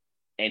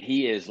 And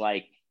he is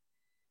like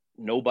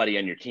nobody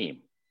on your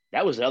team.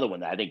 That was the other one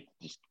that I think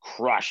just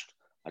crushed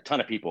a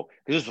ton of people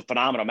because this was a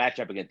phenomenal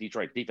matchup against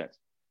Detroit's defense.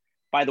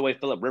 By the way,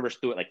 Phillip Rivers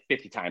threw it like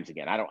 50 times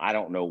again. I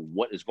don't know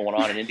what is going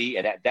on in Indy,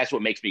 and that's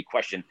what makes me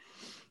question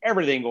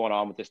everything going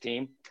on with this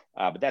team.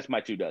 But that's my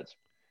 2 duds.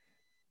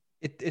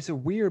 It's a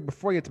weird,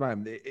 before I get to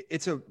mine,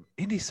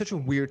 Indy's such a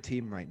weird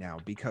team right now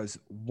because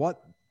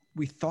what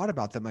we thought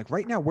about them, like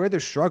right now where they're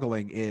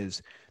struggling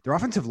is their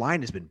offensive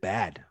line has been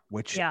bad,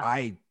 which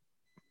I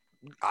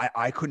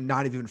could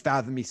not even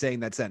fathom me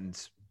saying that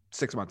sentence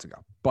 6 months ago,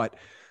 but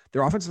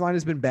their offensive line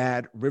has been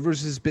bad.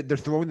 Rivers they're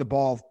throwing the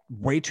ball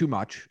way too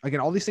much. Again,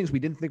 all these things we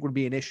didn't think would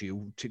be an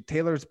issue.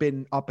 Taylor's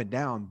been up and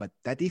down, but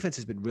that defense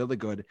has been really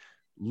good.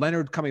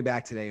 Leonard coming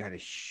back today had a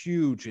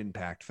huge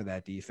impact for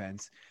that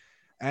defense.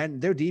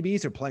 And their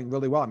DBs are playing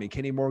really well. I mean,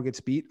 Kenny Moore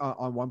gets beat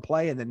on one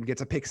play and then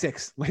gets a pick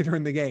six later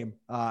in the game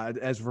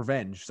as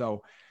revenge.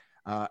 So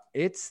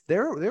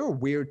they're a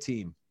weird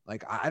team.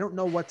 Like, I don't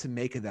know what to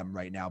make of them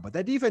right now, but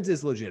that defense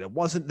is legit. It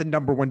wasn't the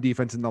number one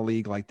defense in the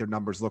league like their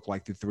numbers look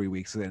like through 3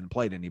 weeks. They didn't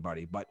play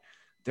anybody, but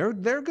they're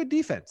a good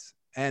defense.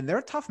 And they're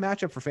a tough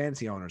matchup for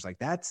fantasy owners. Like,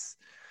 that's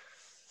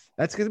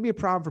going to be a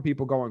problem for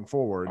people going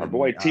forward. Our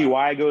boy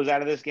T.Y. goes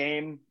out of this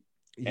game.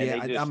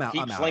 And I'm out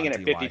slinging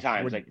it 50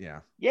 times.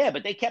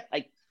 But they kept,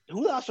 like,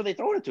 who else are they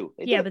throwing it to?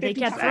 They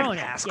kept throwing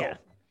it.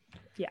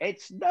 Yeah.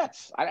 It's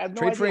nuts. I have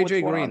no Trade idea for what's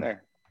AJ going Green on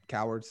there.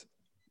 Cowards.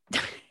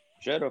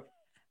 Should have.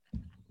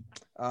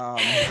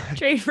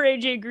 Trade for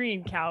AJ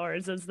Green,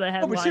 cowards. That's the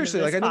headline. No, but seriously,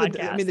 of this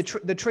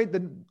podcast. the trade.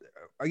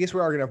 I guess we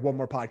are going to have one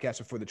more podcast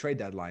before the trade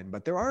deadline,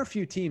 but there are a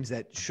few teams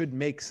that should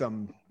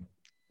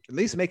at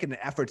least make an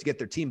effort to get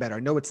their team better. I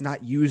know it's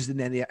not used in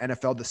the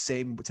NFL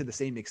to the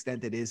same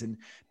extent it is in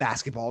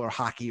basketball or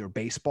hockey or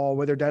baseball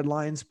with their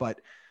deadlines,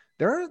 but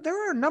there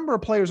are a number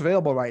of players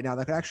available right now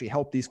that could actually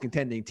help these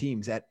contending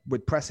teams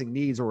with pressing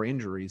needs or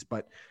injuries,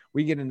 but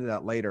we get into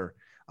that later.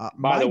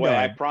 By the way,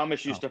 I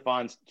promise you,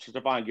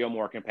 Stephon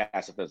Gilmore can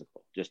pass a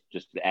physical. Just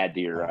to add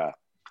to your.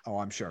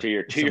 I'm sure. To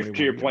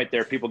your point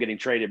there, people getting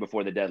traded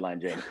before the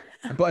deadline, Jamie.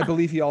 But I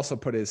believe he also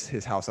put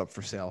his house up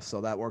for sale, so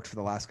that worked for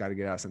the last guy to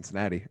get out of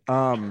Cincinnati.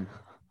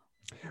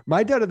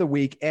 My dud of the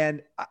week,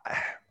 and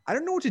I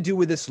don't know what to do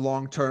with this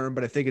long term,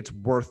 but I think it's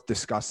worth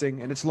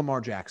discussing, and it's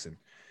Lamar Jackson.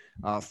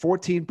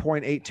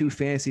 14.82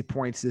 fantasy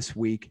points this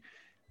week.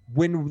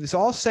 When it's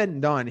all said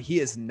and done, he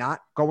is not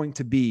going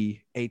to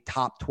be a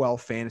top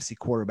 12 fantasy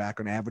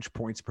quarterback on average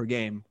points per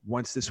game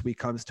once this week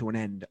comes to an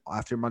end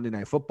after Monday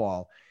Night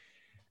Football.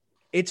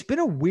 It's been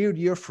a weird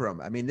year for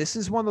him. I mean, this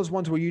is one of those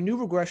ones where you knew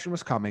regression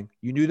was coming.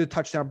 You knew the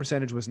touchdown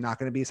percentage was not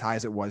going to be as high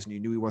as it was, and you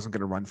knew he wasn't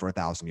going to run for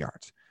 1,000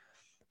 yards.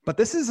 But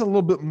this is a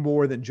little bit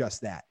more than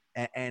just that.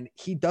 And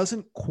he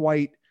doesn't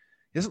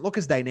look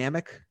as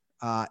dynamic.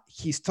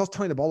 He's still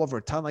throwing the ball over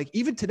a ton. Like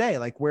even today,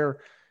 like where,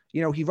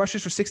 he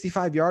rushes for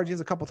 65 yards. He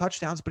has a couple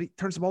touchdowns, but he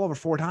turns the ball over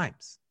 4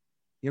 times.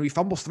 He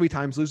fumbles 3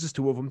 times, loses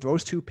 2 of them,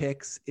 throws 2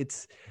 picks.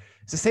 It's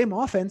the same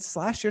offense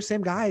last year,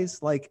 same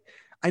guys. Like,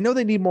 I know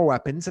they need more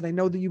weapons, and I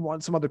know that you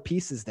want some other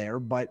pieces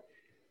there, but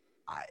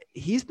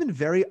he's been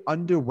very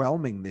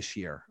underwhelming this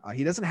year.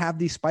 He doesn't have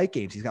these spike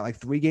games. He's got like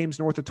 3 games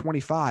north of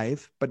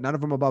 25, but none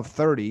of them above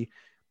 30.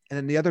 And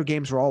then the other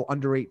games are all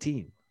under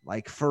 18.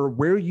 Like for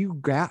where you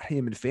got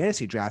him in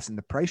fantasy drafts and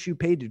the price you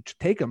paid to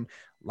take him,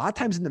 a lot of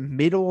times in the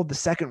middle of the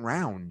second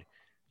round,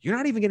 you're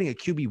not even getting a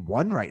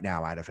QB1 right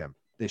now out of him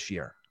this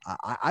year.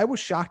 I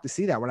was shocked to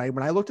see that when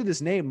I looked at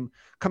his name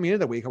coming into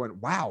the week. I went,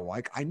 wow,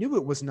 like I knew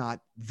it was not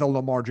the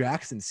Lamar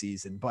Jackson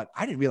season, but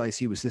I didn't realize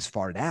he was this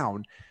far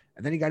down.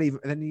 And then he had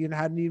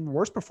an even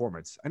worse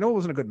performance. I know it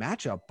wasn't a good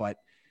matchup, but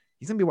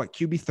he's gonna be what,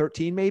 QB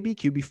 13 maybe,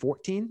 QB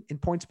 14 in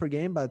points per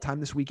game by the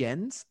time this week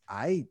ends.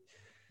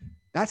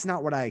 That's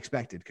not what I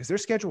expected because their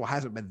schedule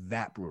hasn't been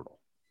that brutal.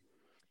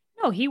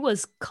 No, he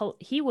was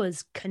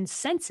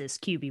consensus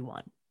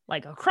QB1,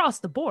 like across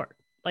the board.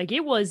 Like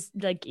it was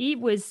like he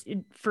was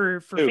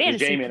for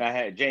fantasy. Jamie and I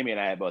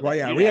had both. Well,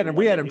 yeah, we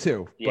had him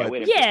too.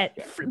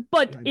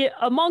 But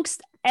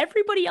amongst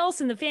everybody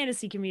else in the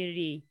fantasy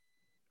community,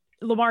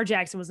 Lamar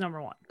Jackson was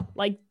number 1.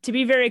 Like to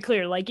be very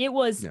clear, like it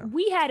was. Yeah.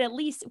 We at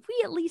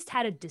least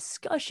had a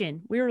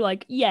discussion. We were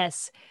like,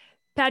 yes,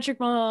 Patrick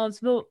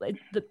Mahomes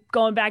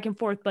going back and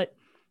forth, but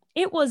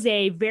it was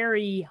a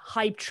very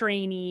hype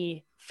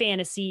trainy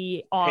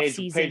fantasy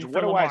offseason. Paige,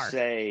 what do Lamar. I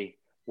say?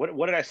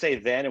 What did I say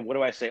then, and what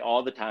do I say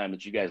all the time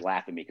that you guys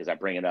laugh at me because I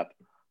bring it up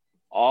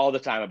all the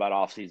time about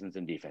off seasons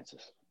and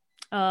defenses?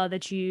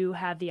 That you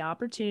have the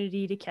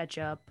opportunity to catch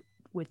up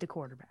with the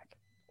quarterback.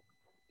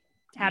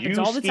 Happens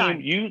all the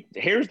time.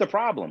 Here's the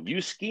problem: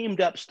 you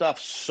schemed up stuff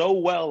so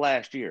well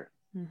last year.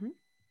 Mm-hmm.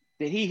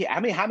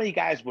 That how many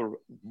guys were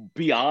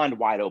beyond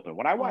wide open?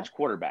 When I watch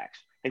quarterbacks,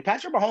 like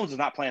Patrick Mahomes is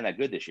not playing that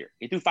good this year.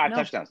 He threw 5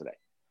 touchdowns today.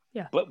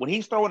 Yeah. But when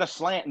he's throwing a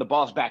slant and the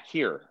ball's back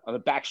here on the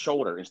back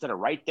shoulder instead of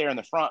right there in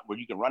the front where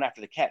you can run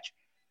after the catch,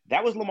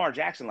 that was Lamar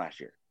Jackson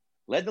last year.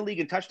 Led the league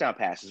in touchdown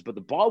passes, but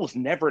the ball was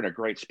never in a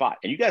great spot.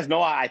 And you guys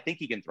know I think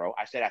he can throw.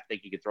 I said I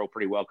think he could throw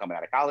pretty well coming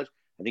out of college.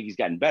 I think he's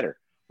gotten better.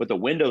 But the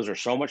windows are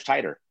so much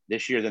tighter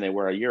this year than they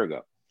were a year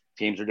ago.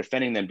 Teams are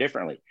defending them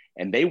differently.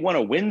 And they want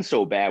to win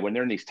so bad when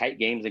they're in these tight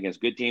games against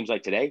good teams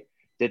like today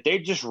that they're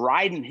just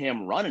riding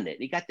him running it.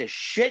 He got the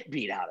shit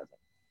beat out of him.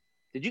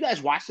 Did you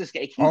guys watch this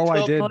game?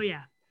 I did. Oh,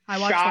 yeah. I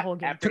watched the whole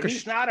game.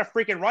 He's not a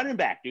freaking running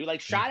back, dude. Like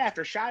shot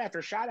after shot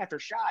after shot after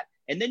shot.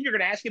 And then you're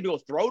going to ask him to go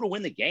throw to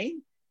win the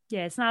game?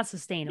 Yeah, it's not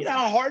sustainable. You know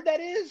how hard that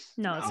is?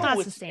 No, it's not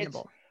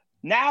sustainable.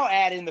 Now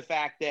add in the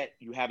fact that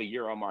you have a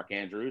year on Mark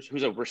Andrews,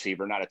 who's a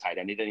receiver, not a tight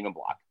end. He didn't even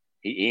block.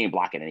 He ain't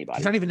blocking anybody.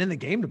 He's not even in the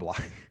game to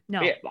block.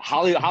 No. Yeah,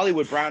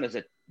 Hollywood Brown is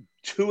a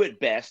 2 at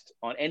best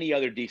on any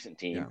other decent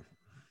team.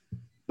 Yeah.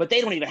 But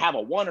they don't even have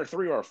a 1 or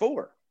 3 or a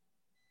 4.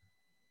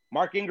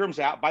 Mark Ingram's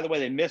out. By the way,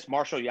 they miss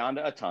Marshall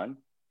Yanda a ton.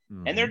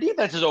 Mm-hmm. And their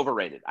defense is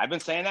overrated. I've been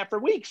saying that for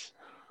weeks.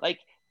 Like,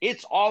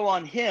 it's all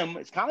on him.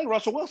 It's kind of like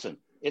Russell Wilson.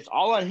 It's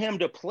all on him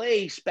to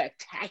play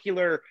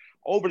spectacular,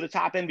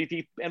 over-the-top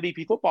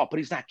MVP football, but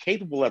he's not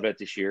capable of it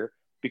this year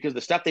because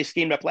the stuff they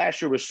schemed up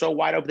last year was so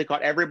wide open, they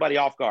caught everybody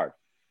off guard.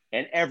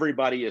 And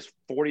everybody is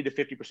 40 to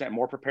 50%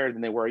 more prepared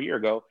than they were a year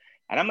ago.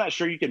 And I'm not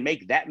sure you can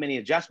make that many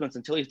adjustments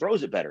until he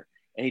throws it better.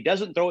 And he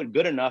doesn't throw it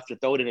good enough to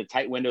throw it into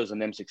tight windows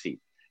and them succeed.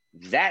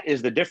 That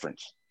is the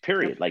difference,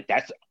 period. Like,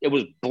 it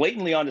was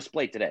blatantly on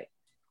display today.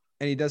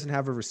 And he doesn't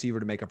have a receiver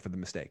to make up for the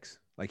mistakes.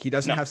 Like, he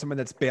doesn't have someone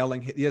that's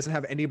bailing. He doesn't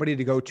have anybody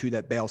to go to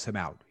that bails him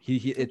out.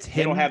 It's him.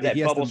 They don't have that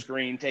bubble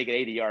screen, take it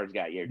 80 yards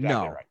guy. You're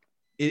exactly right.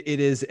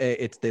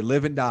 It's they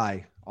live and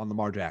die on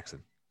Lamar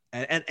Jackson.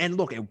 And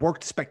look, it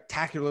worked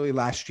spectacularly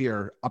last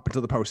year up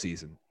until the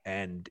postseason,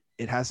 and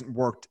it hasn't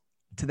worked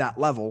to that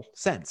level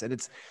since. And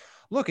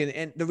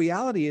and the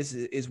reality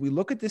is we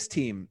look at this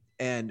team,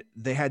 and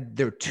they had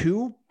their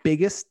 2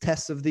 biggest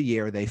tests of the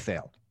year. They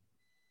failed.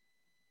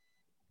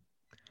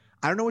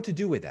 I don't know what to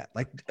do with that.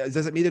 Like,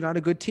 does it mean they're not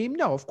a good team?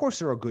 No, of course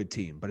they're a good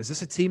team. But is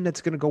this a team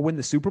that's going to go win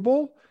the Super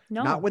Bowl?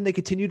 No. Not when they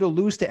continue to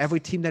lose to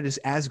every team that is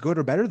as good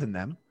or better than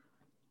them.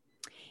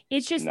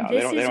 It's just they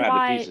don't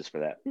have the pieces for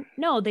that.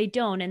 No, they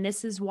don't. And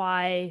this is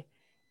why,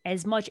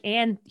 as much,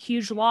 and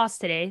huge loss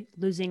today,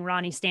 losing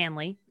Ronnie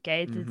Stanley.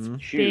 Okay.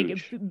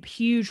 It's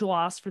huge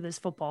loss for this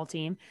football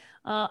team.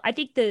 I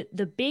think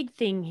the big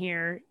thing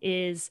here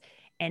is,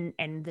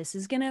 and this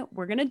is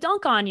we're gonna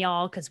dunk on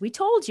y'all because we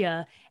told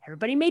you,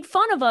 everybody made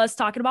fun of us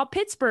talking about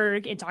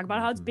Pittsburgh and talking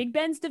about how it's Big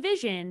Ben's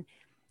division.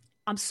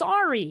 I'm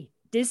sorry.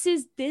 This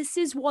is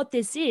what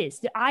this is.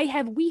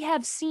 We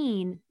have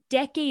seen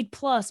decade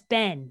plus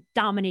Ben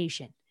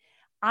domination.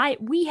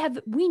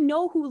 We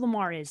know who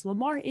Lamar is.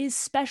 Lamar is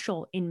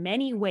special in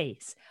many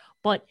ways,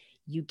 but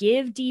you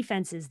give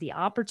defenses the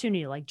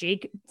opportunity, like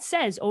Jake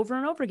says over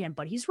and over again,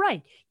 but he's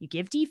right. You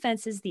give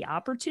defenses the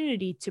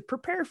opportunity to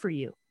prepare for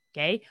you.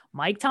 Okay.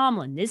 Mike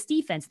Tomlin, this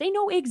defense, they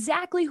know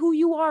exactly who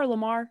you are,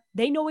 Lamar.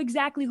 They know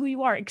exactly who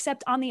you are,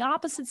 except on the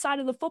opposite side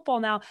of the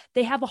football now,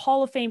 they have a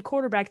Hall of Fame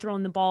quarterback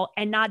throwing the ball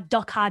and not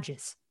Duck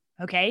Hodges.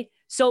 Okay.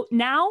 So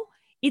now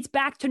it's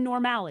back to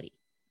normality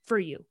for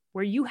you,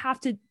 where you have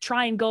to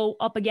try and go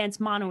up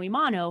against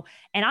mano-a-mano.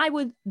 And I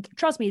would,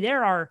 trust me,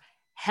 there are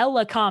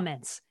hella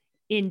comments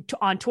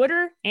on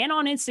Twitter and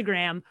on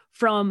Instagram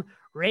from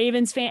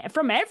Ravens fans,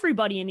 from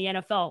everybody in the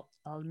NFL,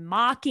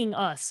 mocking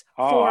us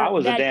for I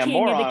was that a damn king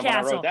moron of the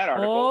castle. when I wrote that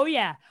article. Oh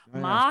yeah,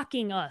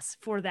 mocking us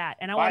for that.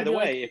 And by the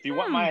way, if you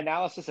want my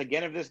analysis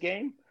again of this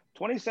game,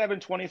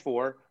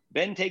 27-24,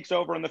 Ben takes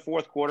over in the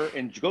fourth quarter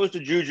and goes to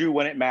Juju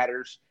when it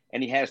matters,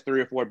 and he has 3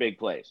 or 4 big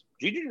plays.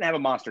 Juju didn't have a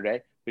monster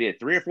day, but he had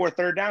 3 or 4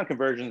 third down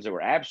conversions that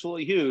were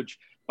absolutely huge.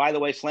 By the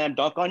way, slam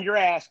dunk on your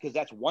ass, because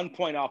that's 1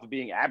 point off of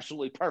being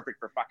absolutely perfect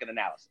for fucking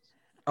analysis.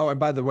 Oh, and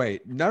by the way,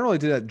 not only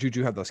did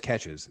Juju have those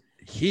catches,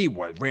 he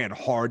ran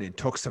hard and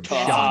took some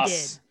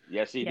shots.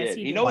 Yes, he did.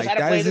 He knows how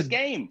to play this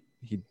game.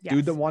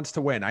 Dude that wants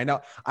to win. I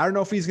don't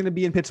know if he's going to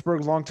be in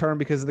Pittsburgh long term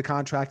because of the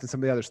contract and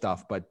some of the other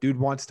stuff, but dude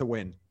wants to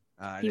win.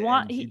 He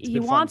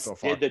wants so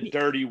did the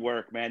dirty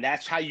work, man.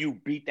 That's how you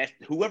beat that.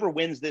 Whoever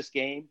wins this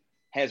game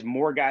has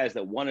more guys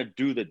that want to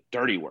do the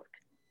dirty work.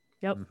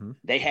 Yep. Mm-hmm.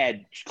 They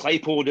had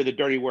Claypool did the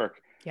dirty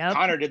work. Yep.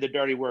 Connor did the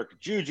dirty work.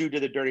 Juju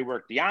did the dirty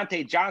work.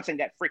 Deontay Johnson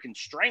got freaking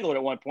strangled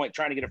at one point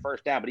trying to get a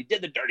first down, but he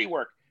did the dirty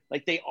work.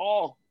 Like, they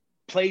all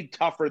played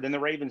tougher than the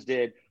Ravens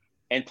did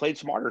and played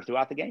smarter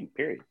throughout the game,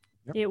 period.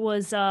 Yep. It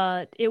was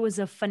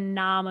a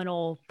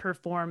phenomenal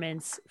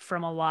performance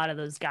from a lot of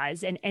those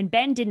guys. And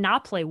Ben did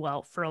not play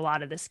well for a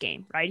lot of this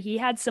game, right? He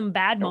had some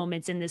bad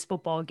moments in this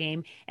football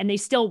game, and they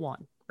still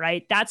won,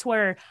 right? That's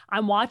where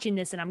I'm watching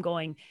this and I'm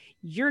going,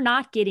 you're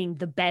not getting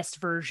the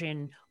best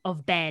version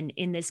of Ben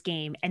in this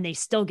game, and they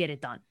still get it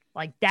done.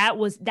 Like, that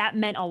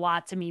meant a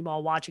lot to me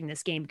while watching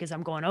this game, because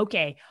I'm going,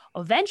 okay,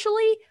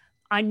 eventually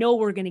I know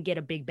we're going to get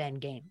a Big Ben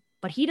game,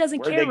 but he doesn't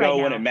care right now. Where'd they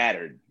go when it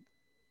mattered?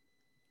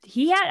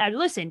 He had,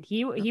 listen,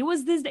 he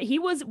was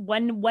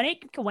when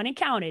it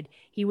counted,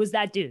 he was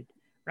that dude.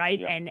 Right.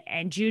 Yeah.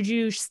 And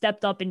Juju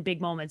stepped up in big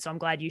moments. So I'm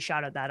glad you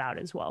shouted that out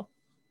as well.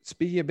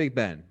 Speaking of Big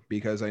Ben,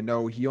 because I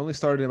know he only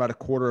started in about a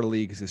quarter of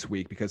leagues this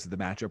week because of the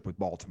matchup with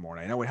Baltimore.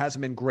 And I know it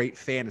hasn't been great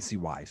fantasy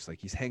wise. Like,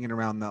 he's hanging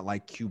around that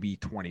like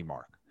QB 20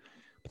 mark.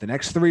 But the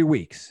next 3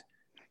 weeks,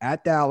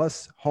 at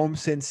Dallas, home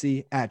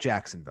Cincy, at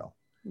Jacksonville.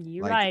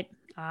 You're right.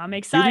 I'm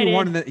excited.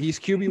 He's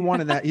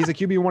QB1 in that. He's a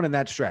QB1 in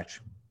that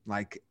stretch.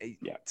 Like,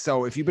 yeah.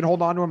 So if you've been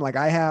holding on to him like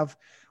I have,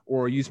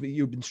 or you've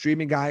been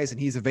streaming guys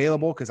and he's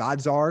available, because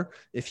odds are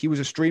if he was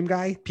a stream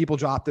guy, people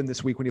dropped him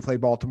this week when he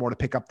played Baltimore to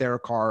pick up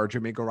Derek Carr or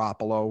Jimmy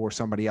Garoppolo or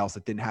somebody else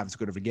that didn't have as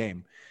good of a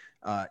game.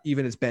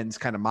 Even as Ben's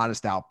kind of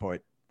modest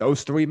output,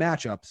 those 3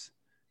 matchups,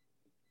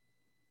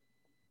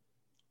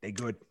 they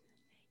good.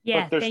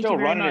 Yeah, but they're thank still you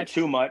very running much. it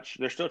too much.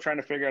 They're still trying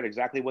to figure out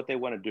exactly what they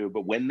want to do.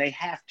 But when they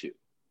have to,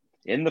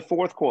 in the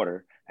fourth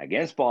quarter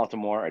against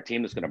Baltimore, a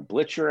team that's going to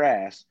blitz your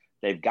ass,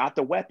 they've got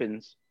the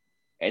weapons.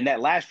 And that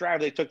last drive,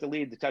 they took the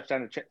lead, the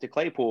touchdown to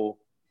Claypool.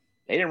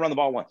 They didn't run the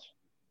ball once.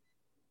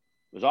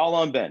 It was all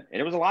on Ben.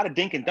 And it was a lot of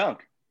dink and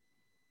dunk.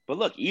 But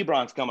look,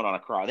 Ebron's coming on a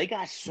crawl. They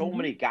got so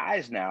many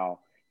guys now.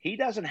 He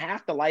doesn't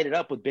have to light it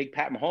up with big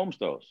Pat Mahomes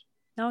throws.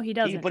 No, he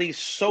doesn't. But he's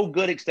so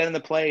good extending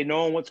the play,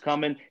 knowing what's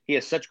coming. He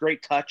has such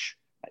great touch.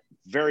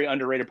 Very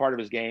underrated part of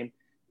his game.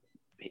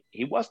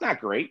 He was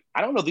not great.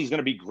 I don't know if he's going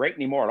to be great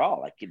anymore at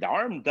all. Like, the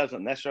arm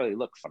doesn't necessarily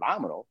look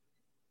phenomenal,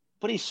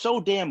 but he's so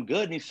damn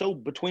good, and he's so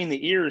between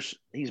the ears.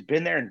 He's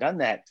been there and done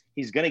that.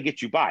 He's going to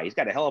get you by. He's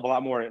got a hell of a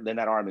lot more than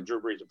that arm than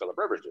Drew Brees and Phillip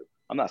Rivers do.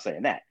 I'm not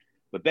saying that,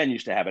 but Ben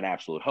used to have an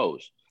absolute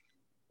hose.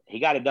 He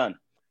got it done.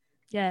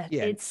 Yeah.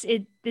 It's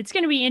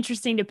going to be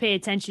interesting to pay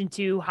attention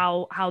to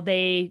how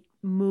they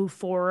move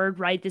forward,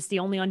 right? This is the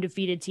only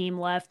undefeated team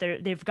left.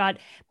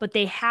 But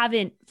they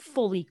haven't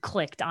fully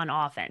clicked on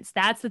offense.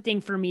 That's the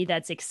thing for me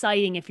that's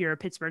exciting. If you're a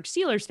Pittsburgh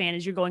Steelers fan,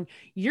 is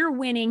you're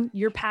winning,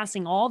 you're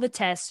passing all the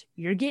tests,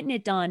 you're getting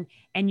it done,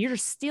 and you're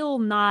still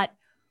not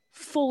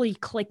fully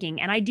clicking.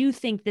 And I do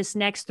think this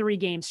next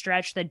 3-game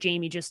stretch that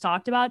Jamie just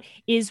talked about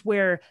is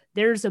where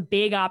there's a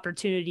big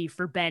opportunity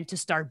for Ben to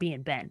start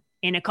being Ben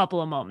in a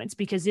couple of moments,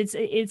 because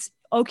it's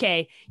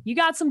okay. You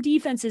got some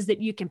defenses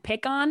that you can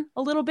pick on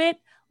a little bit.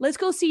 Let's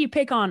go see you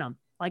pick on them.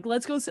 Like,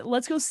 let's go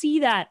see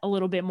that a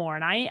little bit more.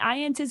 And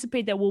I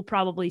anticipate that we'll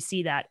probably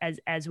see that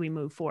as we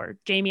move forward.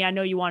 Jamie, I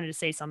know you wanted to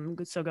say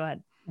something, so go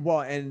ahead.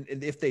 Well, and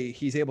if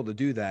he's able to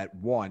do that,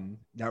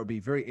 that would be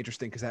very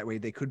interesting, because that way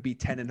they could be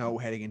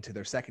 10-0 heading into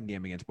their second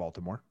game against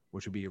Baltimore,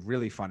 which would be a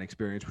really fun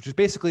experience, which is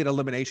basically an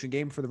elimination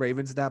game for the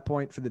Ravens at that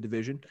point for the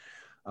division.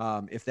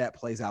 If that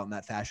plays out in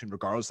that fashion,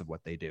 regardless of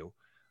what they do.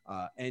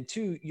 And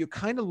 2, you're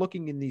kind of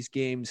looking in these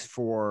games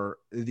for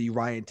the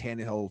Ryan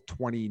Tannehill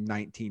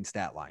 2019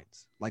 stat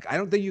lines. Like, I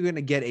don't think you're going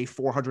to get a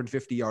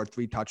 450-yard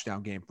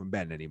 3-touchdown game from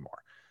Ben anymore,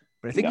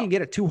 but I think you can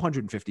get a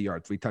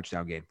 250-yard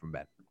 3-touchdown game from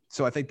Ben.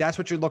 So I think that's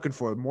what you're looking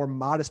for, more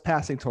modest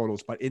passing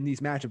totals, but in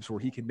these matchups where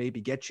he can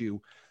maybe get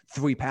you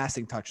 3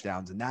 passing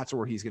touchdowns, and that's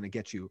where he's going to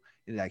get you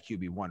in that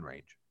QB1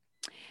 range.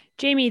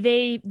 Jamie,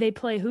 they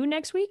play who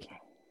next week?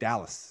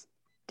 Dallas.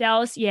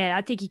 Yeah,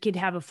 I think he could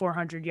have a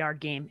 400-yard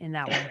game in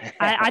that one.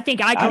 I think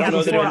I could have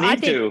a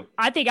 400.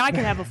 I think I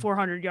could have a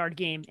 400-yard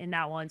game in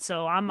that one.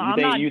 So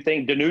You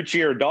think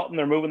DiNucci or Dalton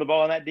are moving the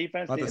ball on that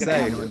defense?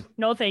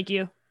 No, thank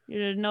you.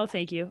 No,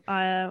 thank you.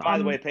 By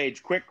the way,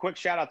 Paige, quick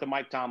shout out to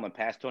Mike Tomlin,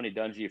 past Tony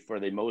Dungy, for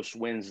the most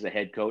wins as a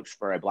head coach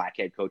for a black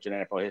head coach in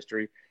NFL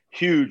history.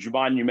 Huge,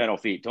 monumental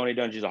feat. Tony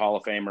Dungy's a Hall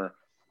of Famer.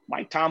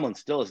 Mike Tomlin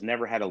still has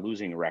never had a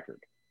losing record.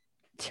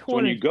 So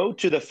when you go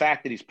to the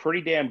fact that he's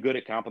pretty damn good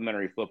at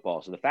complimentary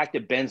football, so the fact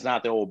that Ben's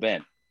not the old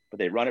Ben, but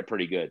they run it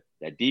pretty good,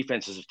 that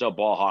defense is still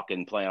ball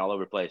hawking, playing all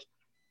over the place.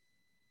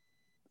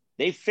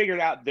 They've figured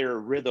out their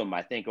rhythm,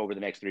 I think, over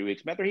the next 3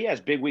 weeks. Whether he has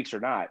big weeks or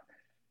not,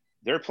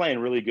 they're playing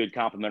really good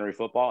complimentary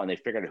football, and they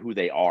figured out who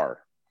they are.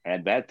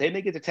 And that they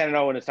may get to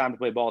 10-0 and it's time to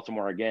play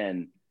Baltimore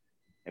again.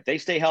 If they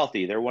stay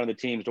healthy, they're one of the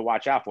teams to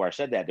watch out for. I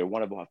said that. They're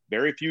one of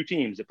very few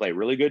teams that play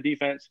really good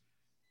defense,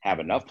 have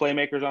enough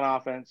playmakers on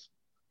offense,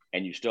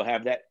 and you still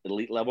have that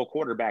elite level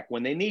quarterback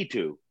when they need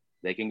to.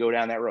 They can go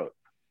down that road.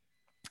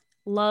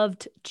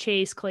 Loved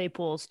Chase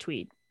Claypool's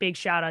tweet. Big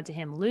shout out to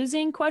him.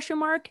 Losing ?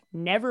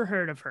 Never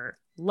heard of her.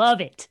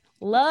 Love it.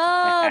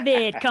 Love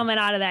it coming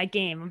out of that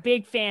game. I'm a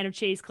big fan of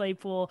Chase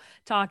Claypool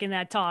talking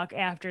that talk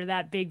after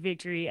that big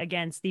victory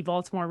against the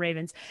Baltimore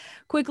Ravens.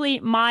 Quickly,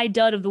 my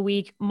dud of the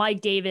week,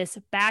 Mike Davis,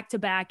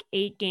 back-to-back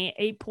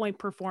 8-point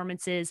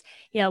performances.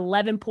 He had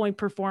 11-point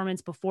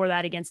performance before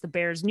that against the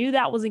Bears. Knew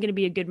that wasn't going to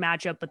be a good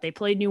matchup, but they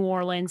played New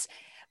Orleans.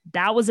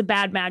 That was a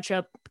bad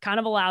matchup, kind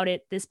of allowed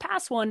it. This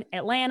past one,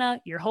 Atlanta,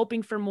 you're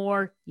hoping for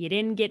more. You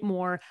didn't get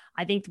more.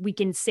 I think we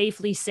can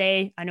safely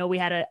say, I know we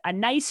had a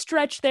nice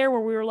stretch there where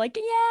we were like,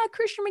 yeah,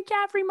 Christian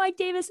McCaffrey, Mike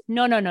Davis.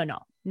 No.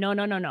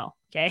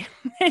 Okay.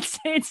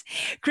 It's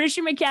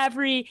Christian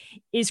McCaffrey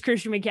is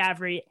Christian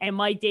McCaffrey, and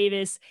Mike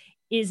Davis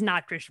is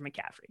not Christian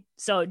McCaffrey.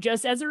 So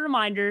just as a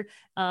reminder,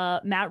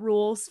 Matt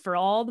Rhule, for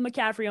all the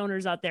McCaffrey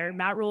owners out there,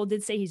 Matt Rhule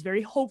did say he's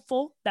very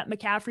hopeful that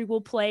McCaffrey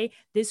will play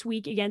this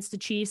week against the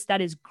Chiefs. That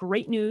is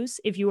great news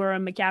if you are a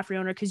McCaffrey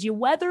owner, because you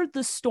weathered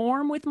the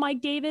storm with Mike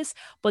Davis,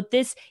 but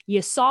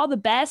you saw the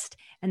best,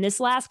 and this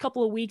last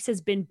couple of weeks has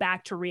been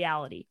back to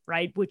reality,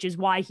 right? Which is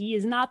why he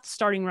is not the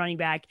starting running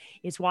back.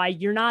 It's why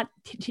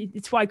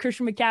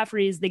Christian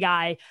McCaffrey is the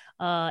guy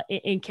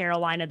in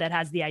Carolina that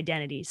has the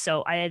identity.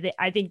 So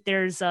I think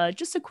there's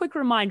just a quick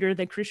reminder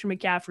that Christian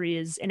McCaffrey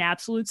is an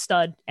absolute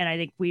stud, and I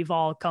think we've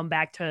all come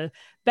back to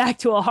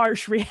a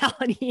harsh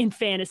reality in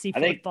fantasy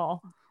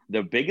football.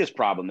 The biggest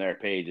problem there,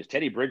 Paige, is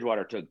Teddy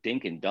Bridgewater took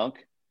dink and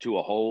dunk to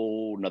a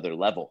whole nother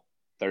level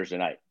Thursday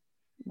night.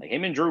 Like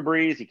him and Drew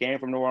Brees, he came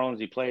from New Orleans,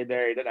 he played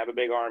there, he didn't have a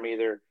big arm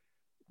either.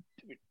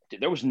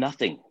 there was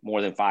nothing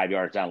more than 5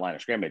 yards down the line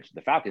of scrimmage.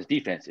 The Falcons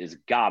defense is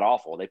god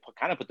awful. They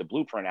kind of put the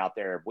blueprint out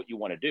there of what you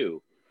want to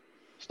do,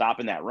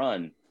 stopping that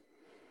run.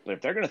 But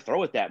if they're going to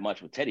throw it that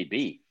much with Teddy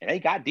B, and they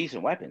got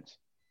decent weapons,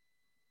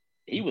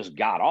 he was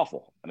god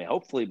awful. I mean,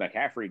 hopefully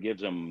McCaffrey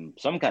gives him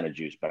some kind of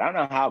juice, but I don't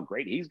know how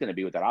great he's going to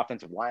be with that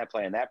offensive line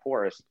playing that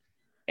porous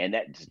and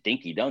that just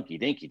dinky. I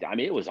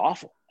mean, it was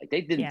awful. Like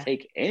they didn't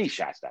take any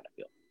shots down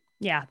the field.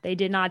 Yeah, they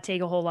did not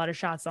take a whole lot of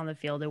shots on the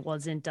field. It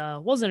wasn't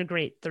a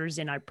great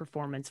Thursday night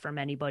performance from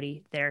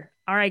anybody there.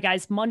 All right,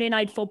 guys, Monday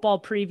Night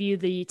Football preview.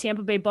 The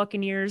Tampa Bay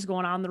Buccaneers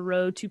going on the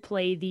road to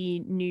play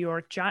the New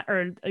York Giants.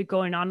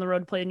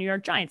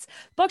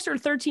 Bucs are a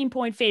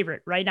 13-point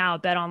favorite right now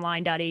at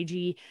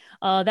betonline.ag.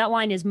 That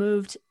line has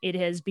moved. It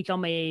has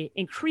become a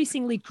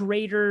increasingly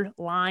greater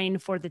line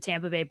for the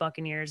Tampa Bay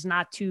Buccaneers.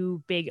 Not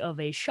too big of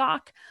a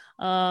shock.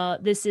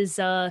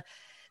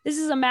 This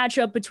is a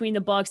matchup between the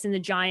Bucs and the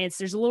Giants.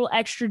 There's a little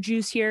extra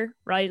juice here,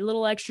 right? A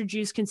little extra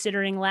juice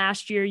considering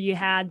last year you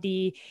had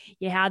the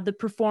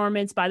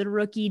performance by the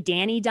rookie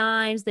Danny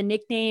Dimes. The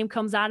nickname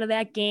comes out of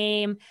that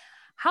game.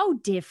 How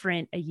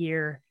different a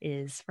year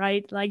is,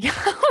 right? Like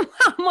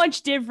how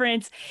much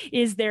difference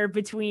is there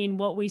between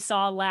what we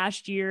saw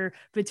last year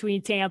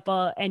between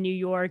Tampa and New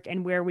York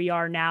and where we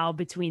are now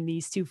between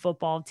these two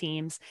football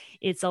teams?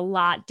 It's a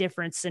lot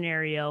different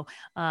scenario.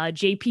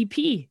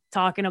 JPP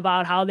talking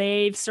about how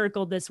they've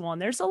circled this one.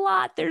 There's a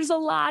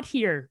lot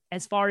here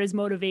as far as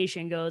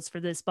motivation goes for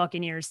this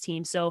Buccaneers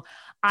team. So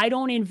I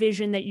don't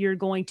envision that you're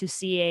going to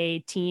see a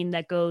team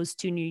that goes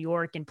to New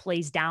York and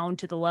plays down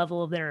to the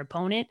level of their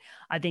opponent.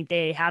 I think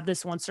they have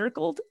this one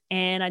circled,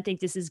 and I think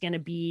this is going to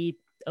be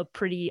a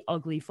pretty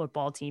ugly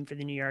football team for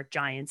the New York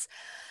Giants.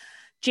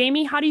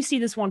 Jamie, how do you see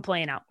this one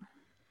playing out?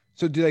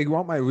 So do they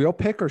want my real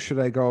pick, or should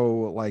I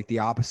go like the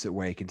opposite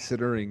way,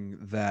 considering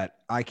that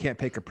I can't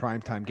pick a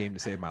primetime game to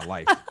save my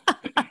life?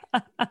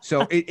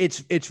 So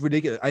it's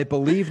ridiculous. I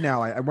believe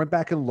now, I went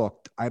back and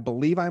looked. I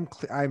believe I'm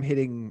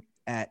hitting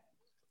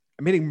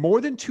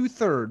more than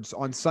 2/3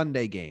 on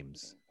Sunday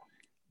games,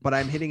 but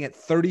I'm hitting at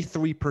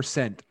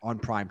 33% on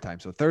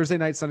primetime. So Thursday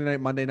night, Sunday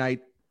night, Monday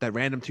night, that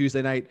random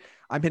Tuesday night,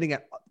 I'm hitting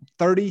at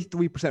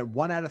 33%,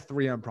 1 out of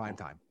 3 on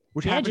primetime,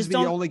 which happens to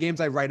be the only games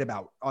I write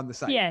about on the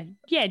site.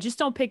 Yeah. Just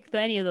don't pick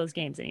any of those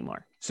games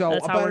anymore. So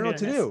but I don't know what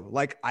to do.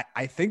 Like,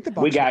 I think the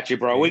Bucs. We got you,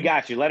 bro. We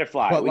got you. Let it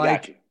fly. We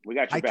got you. We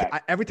got you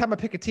back. Every time I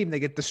pick a team, they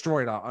get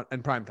destroyed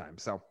in primetime.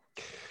 So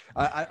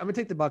I'm going to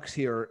take the Bucs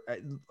here.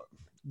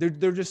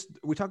 They're just,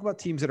 we talk about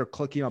teams that are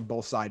clicking on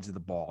both sides of the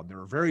ball, and there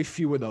are very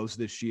few of those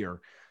this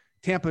year.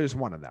 Tampa is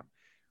one of them.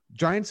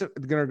 Giants are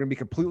going to be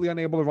completely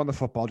unable to run the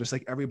football, just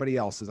like everybody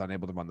else is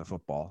unable to run the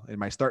football. In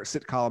my start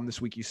sit column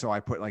this week, you saw I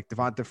put like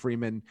Devonta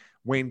Freeman,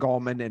 Wayne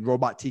Gallman, and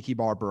Robot Tiki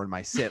Barber in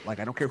my sit. Like,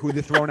 I don't care who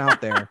they're throwing out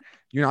there.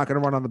 You're not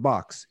going to run on the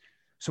Bucs.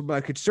 So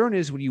my concern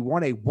is when you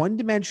want a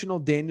one-dimensional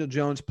Daniel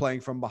Jones playing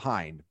from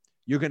behind,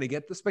 you're going to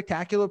get the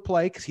spectacular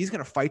play because he's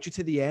going to fight you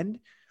to the end.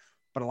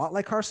 But a lot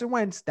like Carson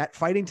Wentz, that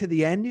fighting to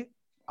the end,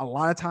 a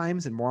lot of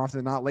times, and more often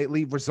than not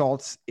lately,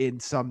 results in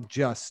some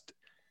just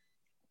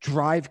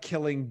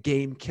drive-killing,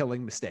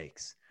 game-killing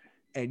mistakes.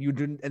 And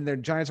the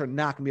Giants are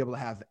not going to be able to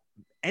have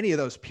any of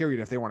those, period,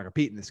 if they want to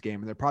compete in this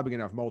game. And they're probably going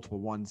to have multiple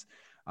ones.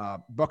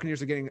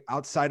 Buccaneers are getting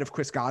outside of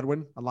Chris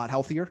Godwin a lot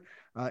healthier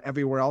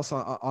everywhere else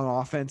on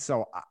offense.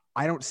 So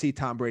I don't see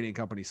Tom Brady and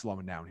company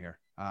slowing down here.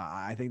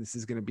 I think this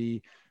is going to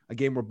be a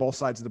game where both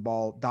sides of the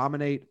ball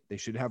dominate. They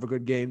should have a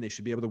good game. They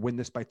should be able to win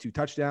this by 2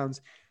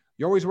 touchdowns.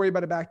 You always worry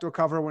about a backdoor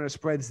cover when it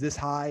spreads this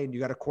high and you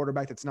got a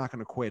quarterback that's not going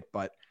to quit.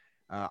 But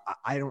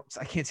I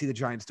can't see the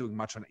Giants doing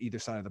much on either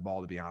side of the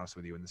ball, to be honest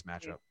with you, in this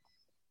matchup.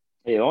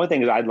 Hey, the only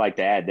thing I'd like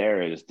to add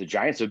there is the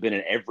Giants have been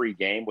in every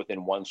game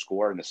within 1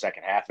 score in the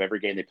second half, every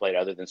game they played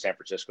other than San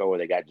Francisco where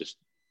they got just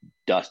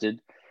dusted.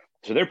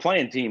 So they're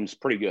playing teams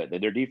pretty good.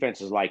 Their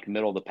defense is like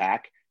middle of the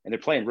pack, and they're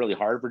playing really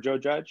hard for Joe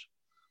Judge.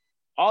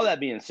 All that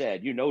being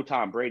said,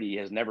 Tom Brady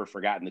has never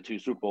forgotten the 2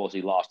 Super Bowls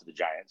he lost to the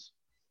Giants.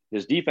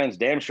 This defense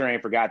damn sure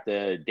ain't forgot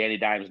the Danny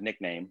Dimes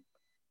nickname.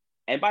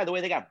 And by the way,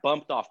 they got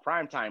bumped off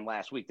primetime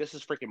last week. This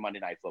is freaking Monday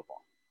Night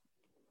Football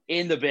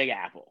in the Big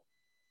Apple.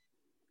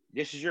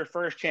 This is your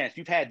first chance.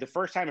 You've had the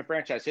first time in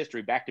franchise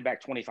history,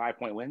 back-to-back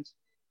 25-point wins.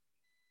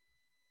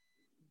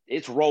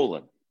 It's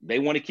rolling. They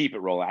want to keep it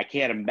rolling. I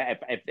can't imagine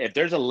if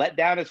there's a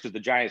letdown, it's because the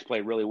Giants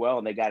play really well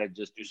and they got to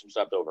just do some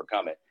stuff to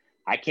overcome it.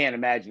 I can't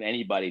imagine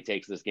anybody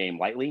takes this game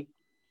lightly.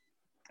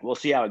 We'll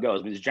see how it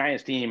goes. I mean, this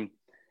Giants team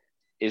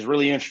is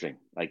really interesting.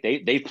 Like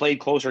they've played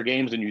closer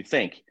games than you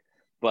think,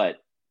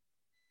 but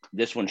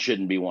this one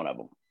shouldn't be one of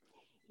them.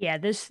 Yeah,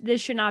 this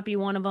should not be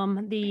one of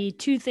them. The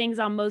 2 things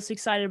I'm most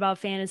excited about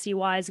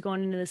fantasy-wise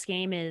going into this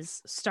game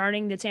is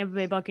starting the Tampa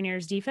Bay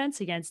Buccaneers defense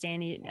against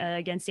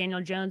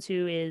Daniel Jones,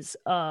 who is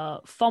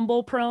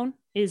fumble-prone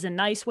is a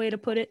nice way to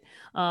put it.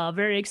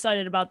 Very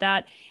excited about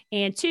that.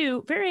 And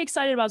 2, very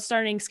excited about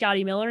starting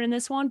Scotty Miller in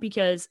this one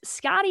because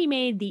Scotty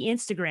made the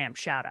Instagram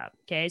shout out.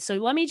 Okay. So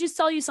let me just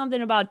tell you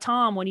something about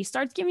Tom. When he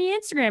starts giving me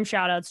Instagram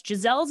shout outs,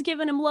 Giselle's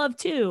giving him love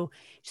too.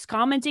 Just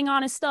commenting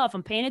on his stuff.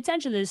 I'm paying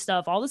attention to this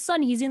stuff. All of a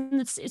sudden he's in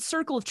the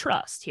circle of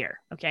trust here.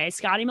 Okay.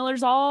 Scotty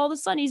Miller's all of a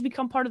sudden he's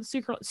become part of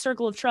the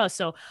circle of trust.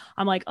 So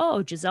I'm like,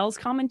 oh, Giselle's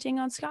commenting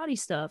on Scotty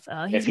stuff.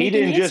 If he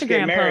didn't just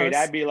get married,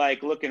 I'd be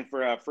like looking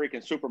for a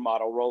freaking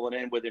supermodel rolling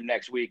in with him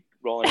next week,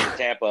 rolling in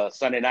Tampa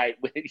Sunday night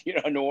with,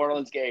 New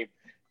Orleans game.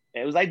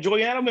 And it was like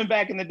Julian Edelman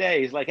back in the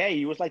day. He's like, hey,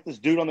 he was like this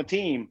dude on the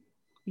team.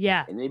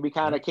 Yeah. And they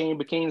kind of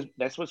became,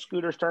 that's what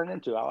Scooter's turned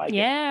into. I like it.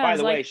 Yeah. By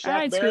the way, Shaq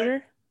Barrett,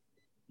 Scooter,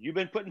 you've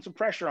been putting some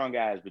pressure on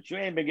guys, but you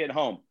ain't been getting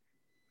home.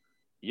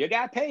 You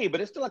got paid,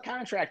 but it's still a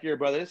contract year,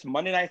 brother. It's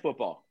Monday Night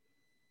Football.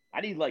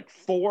 I need like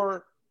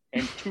 4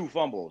 and 2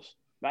 fumbles.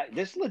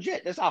 This is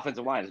legit. This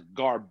offensive line is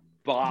garbage.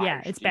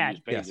 Yeah, it's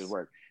bad. Yes.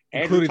 Word.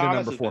 Including the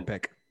number 4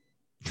 pick.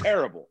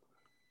 Terrible.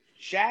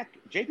 Shaq,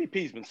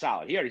 JPP's been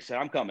solid. He already said,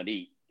 I'm coming to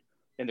eat.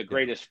 And the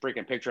greatest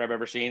freaking picture I've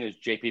ever seen is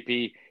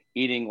JPP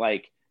eating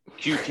like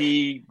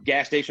QT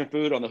gas station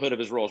food on the hood of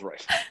his Rolls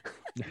Royce.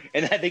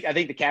 And I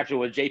think the caption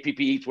was JPP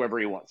eats wherever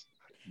he wants.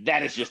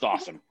 That is just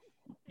awesome.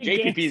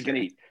 JPP is going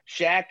to eat.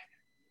 Shaq,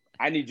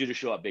 I need you to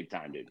show up big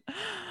time, dude.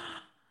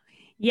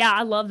 Yeah,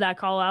 I love that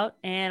call out,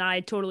 and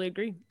I totally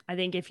agree. I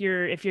think if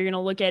you're going to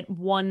look at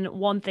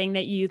one thing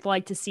that you'd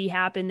like to see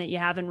happen that you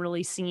haven't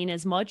really seen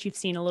as much,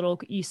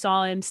 you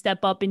saw him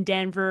step up in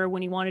Denver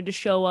when he wanted to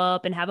show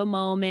up and have a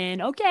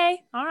moment.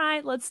 Okay, all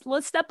right, let's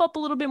step up a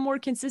little bit more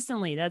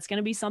consistently. That's going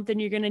to be something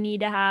you're going to need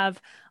to have.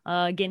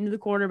 Getting to the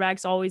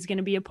quarterback's always going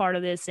to be a part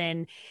of this,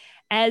 and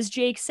as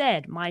Jake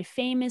said, my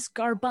famous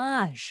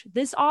garbage.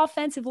 This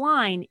offensive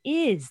line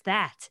is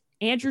that.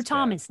 Andrew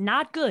Thomas,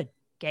 not good.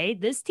 Okay,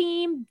 this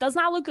team does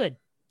not look good.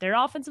 Their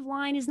offensive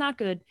line is not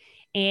good.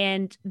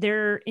 And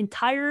their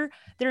entire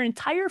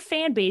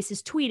fan base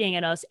is tweeting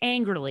at us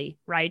angrily,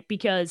 right?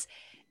 Because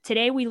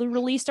today we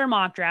released our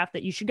mock draft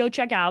that you should go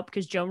check out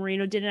because Joe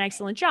Marino did an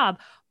excellent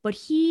job. But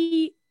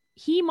he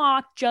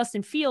mocked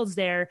Justin Fields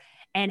there,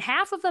 and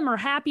half of them are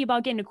happy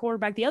about getting a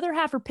quarterback. The other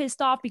half are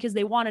pissed off because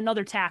they want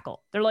another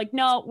tackle. They're like,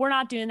 no, we're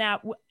not doing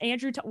that.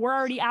 We're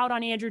already out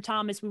on Andrew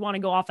Thomas. We want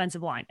to go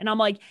offensive line. And I'm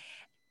like,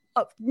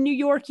 New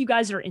York, you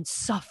guys are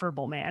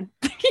insufferable, man.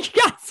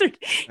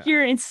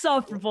 You're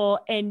insufferable,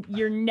 and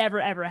you're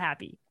never, ever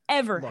happy.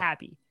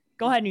 Happy.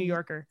 Go ahead, New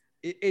Yorker.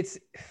 If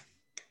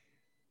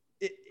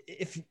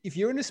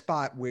you're in a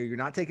spot where you're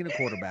not taking a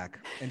quarterback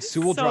and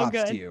Sewell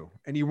drops to you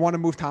and you want to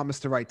move Thomas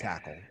to right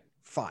tackle,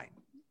 fine.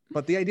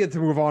 But the idea to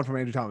move on from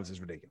Andrew Thomas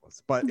is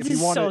ridiculous. But if you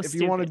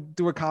want to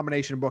do a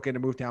combination book and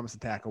move Thomas to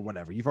tackle,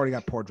 whatever, you've already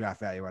got poor draft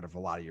value out of a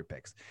lot of your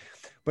picks.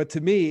 But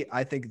to me,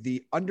 I think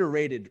the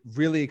underrated,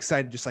 really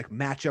excited, just like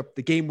matchup,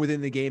 the game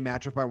within the game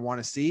matchup I want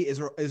to see is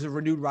a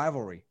renewed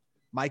rivalry.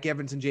 Mike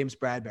Evans and James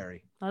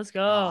Bradbury. Let's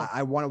go.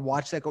 I want to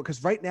watch that go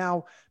because right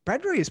now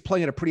Bradbury is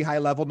playing at a pretty high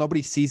level.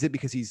 Nobody sees it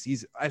because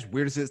he's as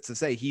weird as it's to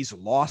say, he's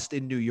lost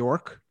in New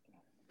York,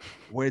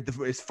 where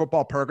it's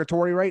football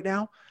purgatory right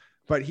now.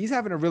 But he's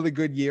having a really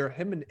good year.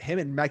 Him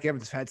and Mike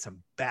Evans have had some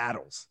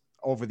battles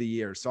over the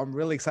years. So I'm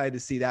really excited to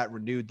see that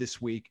renewed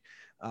this week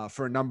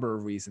for a number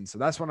of reasons. So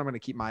that's one I'm going to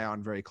keep my eye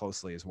on very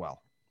closely as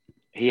well.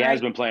 He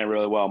has been playing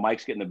really well.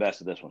 Mike's getting the best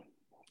of this one.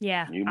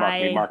 Yeah. You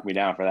mark me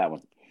down for that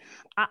one.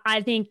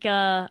 I think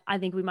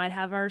we might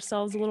have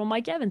ourselves a little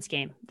Mike Evans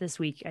game this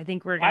week. I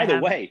think we're going to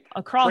have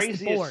across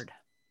the board.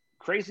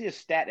 Craziest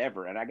stat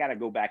ever. And I got to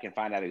go back and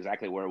find out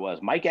exactly where it was.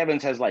 Mike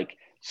Evans has like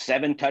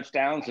 7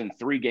 touchdowns in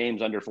 3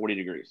 games under 40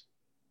 degrees.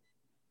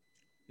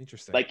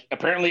 Interesting. Like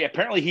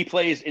apparently he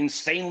plays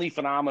insanely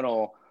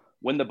phenomenal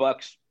when the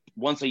Bucks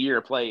once a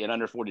year play in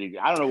under 40 degrees.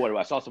 I don't know what it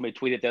was. I saw somebody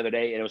tweet it the other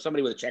day, and it was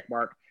somebody with a check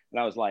mark,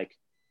 and I was like,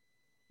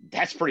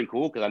 that's pretty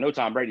cool because I know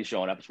Tom Brady's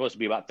showing up. It's supposed to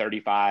be about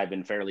 35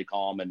 and fairly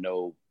calm and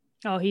no.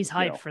 Oh, he's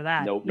hyped for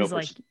that. No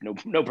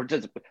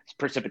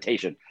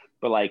precipitation.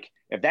 But like,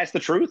 if that's the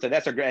truth and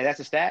that's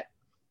a stat,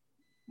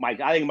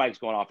 Mike, I think Mike's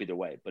going off either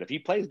way. But if he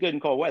plays good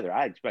in cold weather,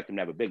 I expect him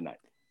to have a big night.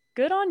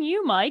 Good on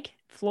you, Mike.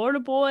 Florida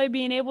boy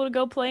being able to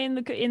go play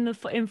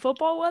in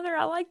football weather.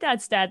 I like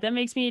that stat. That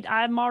makes me.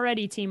 I'm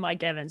already team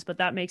Mike Evans, but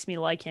that makes me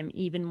like him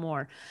even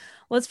more.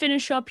 Let's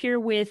finish up here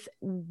with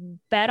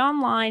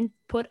BetOnline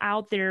put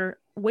out their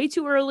way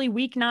too early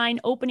week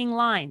 9 opening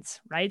lines,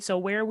 right? So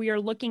where we are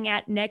looking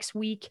at next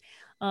week,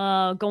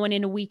 going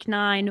into week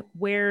 9,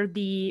 where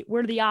the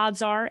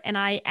odds are, and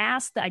I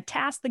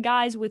tasked the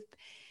guys with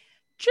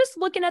just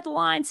looking at the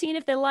line, seeing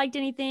if they liked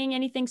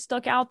anything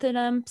stuck out to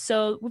them.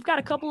 So we've got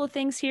a couple of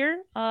things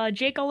here.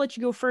 Jake, I'll let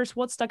you go first.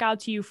 What stuck out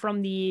to you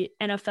from the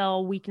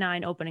NFL Week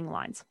 9 opening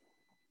lines?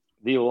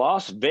 The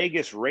Las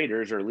Vegas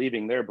Raiders are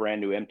leaving their brand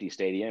new empty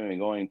stadium and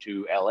going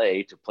to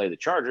LA to play the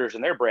Chargers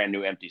in their brand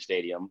new empty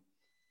stadium.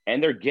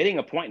 And they're getting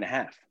 1.5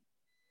 points.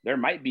 There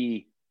might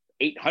be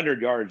 800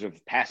 yards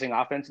of passing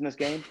offense in this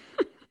game,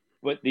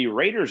 but the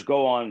Raiders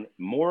go on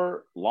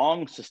more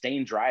long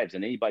sustained drives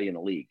than anybody in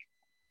the league.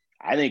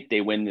 I think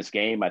they win this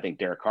game. I think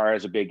Derek Carr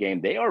has a big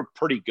game. They are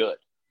pretty good.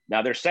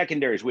 Now, their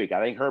secondary is weak.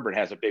 I think Herbert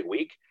has a big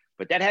week,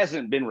 but that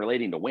hasn't been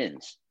relating to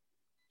wins.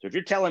 So if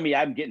you're telling me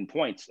I'm getting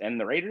points and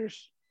the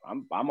Raiders,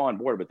 I'm on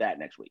board with that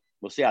next week.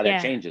 We'll see how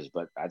that changes,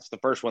 but that's the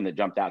first one that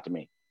jumped out to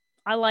me.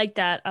 I like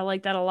that. I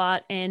like that a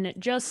lot. And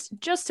just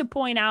to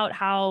point out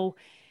how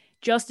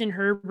Justin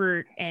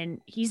Herbert,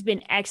 and he's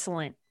been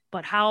excellent,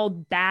 but how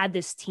bad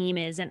this team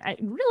is. And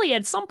really,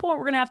 at some point,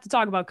 we're going to have to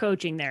talk about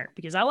coaching there,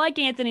 because I like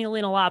Anthony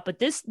Lynn a lot, but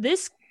this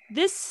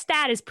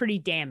stat is pretty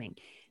damning.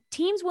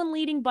 Teams when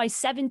leading by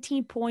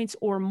 17 points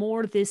or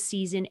more this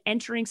season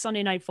entering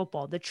Sunday Night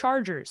Football. The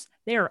Chargers,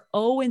 they are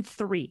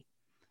 0-3.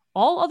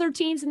 All other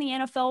teams in the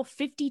NFL,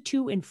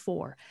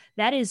 52-4.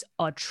 That is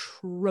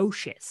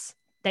atrocious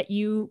that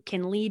you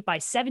can lead by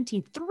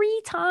 17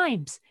 three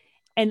times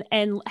and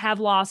have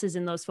losses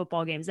in those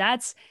football games.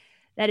 That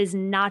is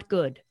not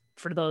good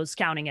for those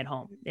counting at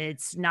home.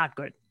 It's not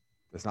good.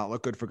 Does not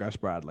look good for Gus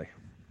Bradley.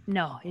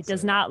 No, it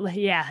does not.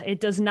 Yeah, it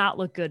does not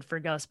look good for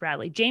Gus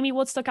Bradley. Jamie,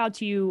 what stuck out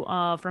to you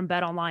from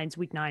BetOnline's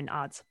Week 9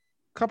 odds?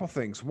 Couple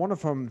things. One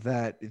of them,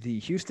 that the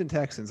Houston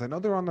Texans, I know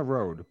they're on the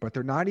road, but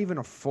they're not even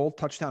a full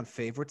touchdown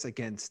favorites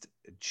against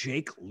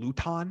Jake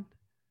Luton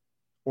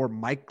or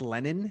Mike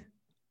Glennon.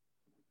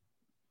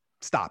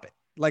 Stop it.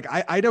 Like,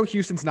 I know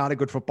Houston's not a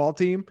good football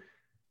team,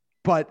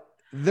 but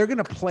they're going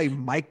to play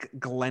Mike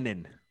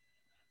Glennon.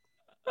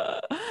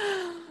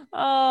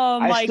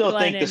 I still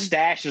think the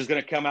Stash is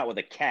going to come out with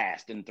a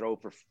cast and throw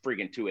for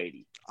friggin'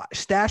 280.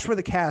 Stash with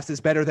a cast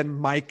is better than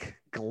Mike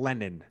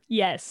Glennon.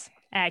 Yes,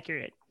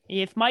 accurate.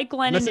 If Mike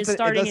Glennon is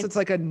starting, unless it's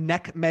like a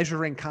neck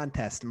measuring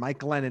contest, Mike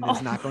Glennon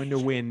is not going to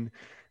win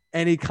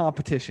any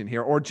competition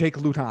here, or Jake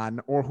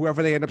Luton, or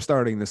whoever they end up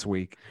starting this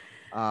week.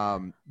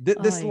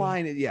 This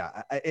line,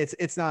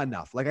 it's not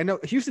enough. Like, I know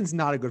Houston's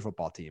not a good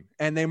football team,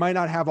 and they might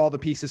not have all the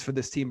pieces for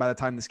this team by the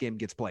time this game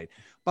gets played.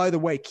 By the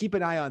way, keep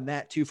an eye on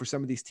that too for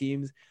some of these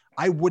teams.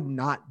 I would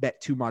not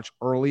bet too much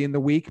early in the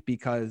week,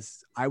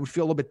 because I would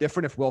feel a little bit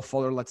different if Will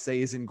Fuller, let's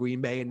say, is in Green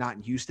Bay and not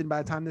in Houston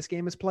by the time this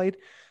game is played.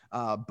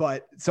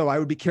 But so I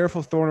would be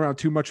careful throwing around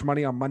too much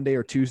money on Monday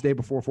or Tuesday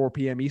before 4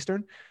 p.m.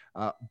 Eastern.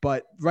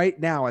 But right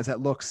now, as it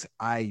looks,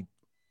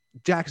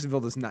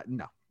 Jacksonville does not.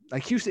 No.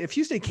 Like, Houston, if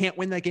Houston can't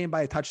win that game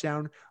by a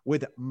touchdown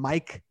with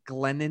Mike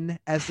Glennon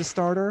as the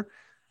starter,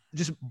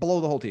 just blow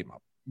the whole team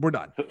up. We're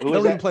done.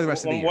 They'll even play the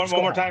rest of the year. One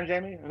more time,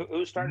 Jamie.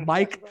 Who's starting?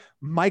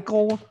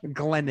 Michael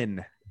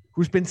Glennon,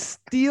 who's been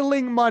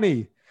stealing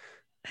money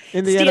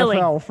in the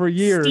NFL for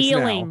years now.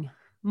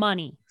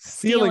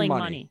 Stealing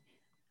money.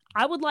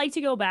 I would like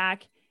to go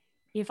back.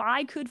 If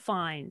I could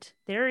find,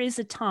 there is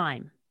a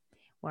time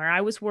where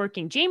I was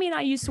working. Jamie and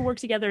I used to work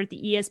together at the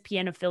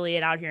ESPN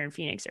affiliate out here in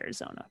Phoenix,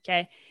 Arizona.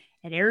 Okay.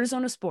 At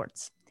Arizona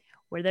Sports,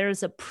 where there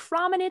is a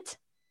prominent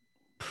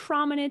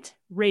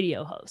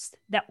radio host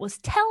that was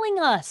telling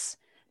us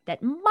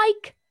that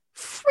Mike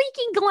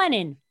freaking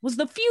Glennon was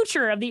the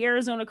future of the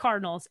Arizona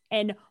Cardinals.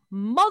 And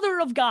mother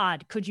of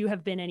God, could you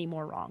have been any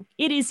more wrong?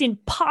 It is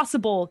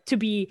impossible to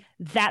be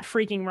that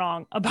freaking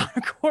wrong about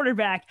a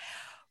quarterback.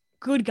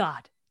 Good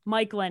God,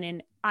 Mike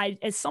Glennon.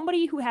 As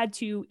somebody who had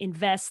to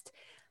invest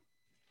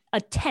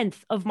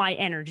 1/10 of my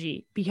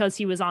energy because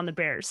he was on the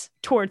Bears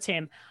towards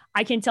him,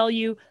 I can tell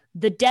you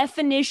the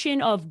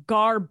definition of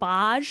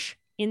garbage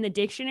in the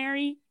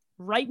dictionary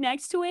right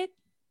next to it,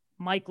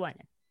 Mike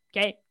Glennon.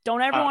 Okay.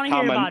 Don't ever want to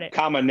hear about it.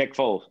 Nick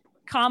Foles.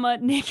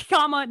 Nick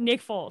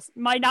Foles.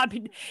 Might not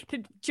be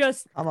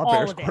just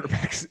Bears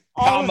quarterbacks.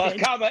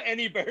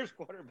 Any Bears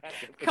quarterback.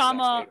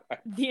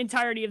 The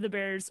entirety of the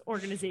Bears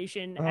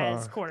organization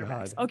as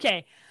quarterbacks. God.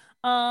 Okay.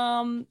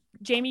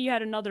 Jamie, you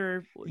had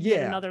another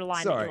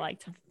line that you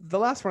liked. The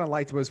last one I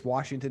liked was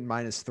Washington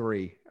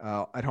 -3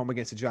 at home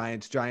against the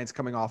Giants. Giants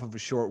coming off of a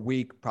short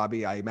week.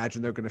 Probably, I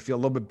imagine they're going to feel a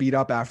little bit beat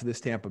up after this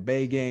Tampa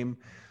Bay game.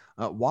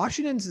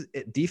 Washington's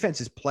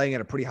defense is playing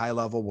at a pretty high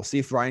level. We'll see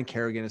if Ryan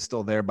Kerrigan is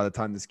still there by the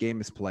time this game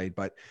is played.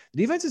 But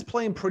the defense is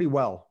playing pretty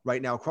well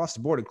right now across the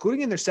board, including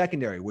in their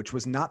secondary, which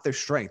was not their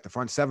strength. The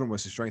front seven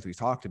was the strength we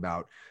talked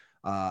about.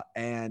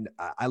 And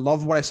I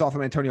love what I saw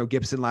from Antonio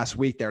Gibson last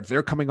week.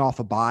 They're coming off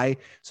a bye,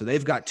 so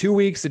they've got 2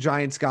 weeks. The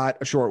Giants got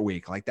a short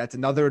week. Like, that's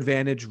another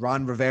advantage.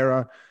 Ron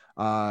Rivera,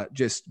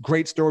 just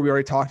great story. We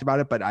already talked about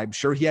it, but I'm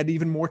sure he had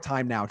even more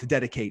time now to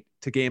dedicate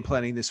to game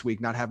planning this week,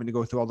 not having to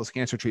go through all those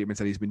cancer treatments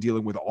that he's been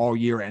dealing with all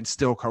year and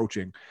still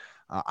coaching.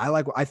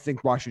 I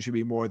think Washington should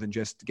be more than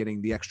just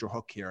getting the extra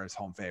hook here as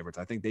home favorites.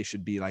 I think they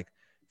should be like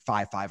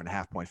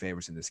 5.5 point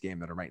favorites in this game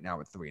that are right now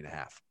at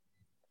 3.5.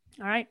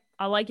 All right.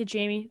 I like it,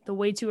 Jamie. The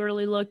way too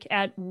early look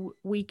at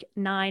Week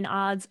 9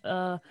 odds,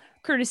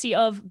 courtesy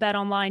of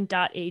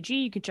betonline.ag.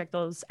 You can check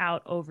those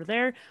out over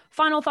there.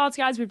 Final thoughts,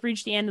 guys. We've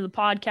reached the end of the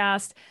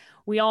podcast.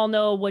 We all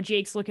know what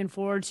Jake's looking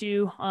forward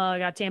to.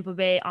 Got Tampa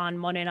Bay on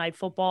Monday Night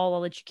Football. I'll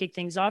let you kick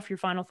things off. Your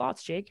final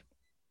thoughts, Jake.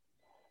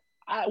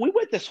 We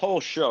went this whole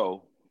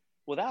show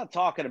without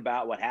talking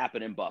about what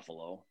happened in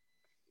Buffalo.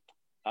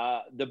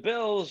 The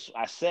Bills,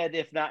 I said,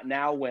 if not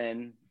now,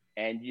 when,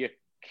 and you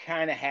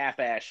kind of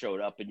half-ass showed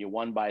up and you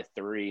won by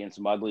 3 in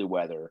some ugly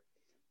weather.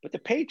 But the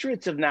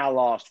Patriots have now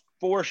lost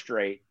 4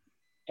 straight,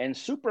 and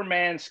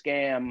Superman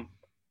Scam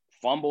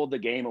fumbled the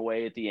game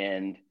away at the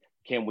end.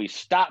 Can we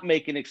stop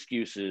making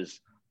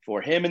excuses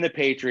for him and the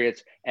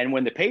Patriots? And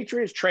when the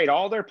Patriots trade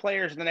all their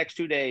players in the next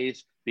 2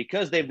 days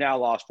because they've now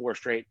lost 4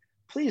 straight,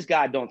 please,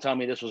 God, don't tell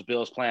me this was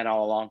Bill's plan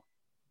all along.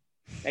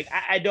 Like,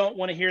 I don't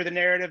want to hear the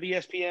narrative,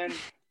 ESPN.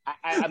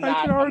 I'm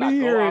not going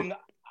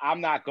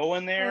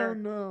there. Oh,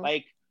 no.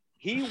 Like,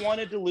 he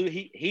wanted to lose.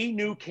 He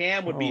knew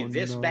Cam would be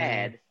this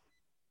bad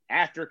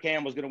after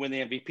Cam was going to win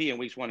the MVP in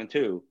weeks 1 and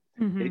 2.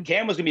 Mm-hmm. And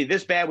Cam was going to be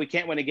this bad. We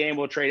can't win a game.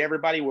 We'll trade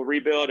everybody. We'll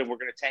rebuild, and we're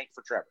going to tank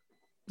for Trevor.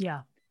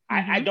 Yeah.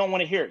 I don't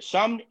want to hear it.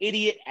 Some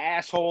idiot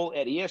asshole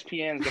at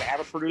ESPN is going to have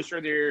a producer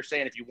there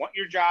saying, if you want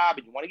your job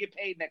and you want to get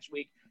paid next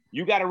week,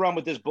 you got to run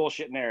with this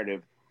bullshit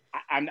narrative.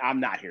 I'm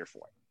not here for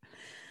it.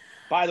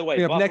 By the way,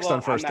 Buffalo, next on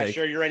First I'm not Take.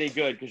 sure you're any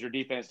good because your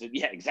defense did.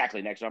 Yeah,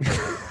 exactly. Next on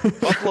First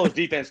Take. Buffalo's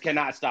defense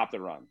cannot stop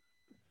the run.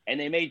 And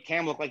they made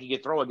Cam look like he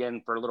could throw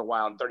again for a little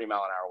while in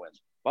 30-mile-an-hour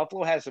winds.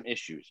 Buffalo has some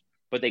issues,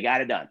 but they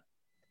got it done.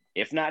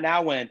 If not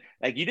now, when?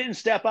 Like, you didn't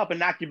step up and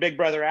knock your big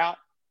brother out.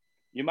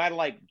 You might have,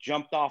 like,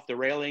 jumped off the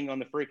railing on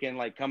the freaking,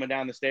 like, coming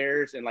down the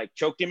stairs and, like,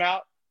 choked him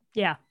out.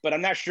 Yeah. But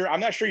I'm not sure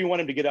you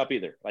want him to get up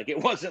either. Like, it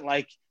wasn't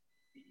like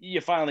you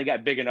finally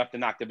got big enough to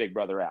knock the big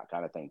brother out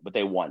kind of thing. But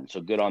they won,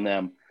 so good on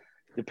them.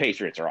 The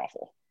Patriots are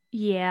awful.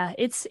 Yeah,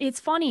 it's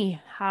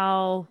funny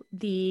how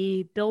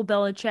the Bill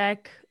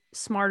Belichick,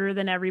 smarter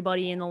than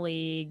everybody in the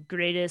league,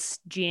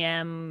 greatest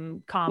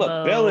GM combo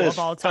Look, Bill is of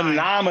all time.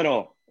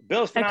 phenomenal.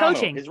 Bill's At phenomenal.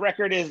 coaching. His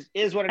record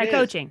is what it At is.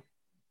 coaching.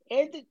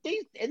 And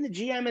the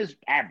GM is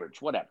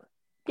average, whatever.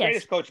 Yes.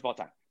 Greatest coach of all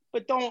time.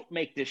 But don't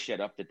make this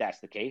shit up that that's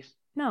the case.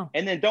 No.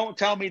 And then don't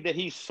tell me that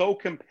he's so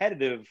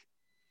competitive.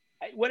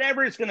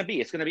 Whatever it's going to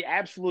be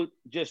absolute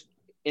just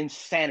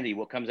insanity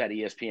what comes out of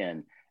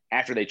ESPN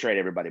after they trade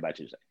everybody by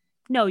Tuesday.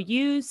 No,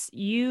 you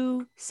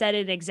said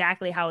it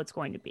exactly how it's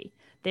going to be.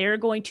 They're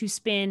going to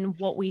spin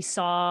what we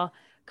saw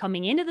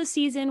coming into the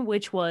season,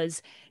 which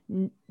was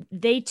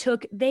they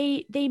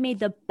made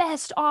the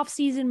best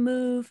offseason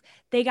move.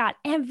 They got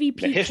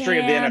MVP. The history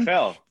Cam. Of the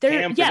NFL.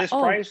 Cam for this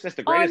price, that's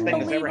the greatest thing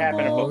that's ever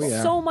happened in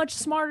football. So much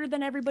smarter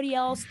than everybody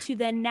else to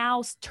then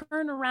now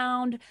turn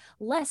around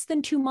less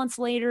than 2 months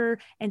later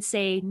and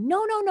say,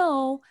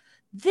 no,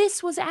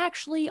 this was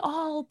actually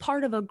all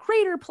part of a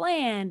greater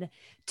plan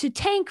to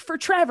tank for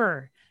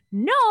Trevor.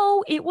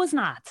 No, it was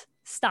not.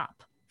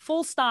 Stop.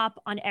 Full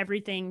stop on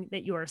everything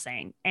that you are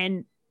saying.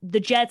 And the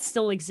Jets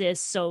still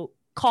exist, so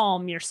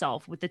calm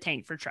yourself with the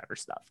tank for Trevor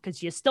stuff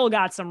because you still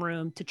got some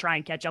room to try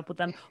and catch up with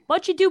them,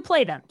 but you do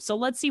play them. So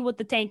let's see what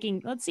the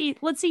tanking, let's see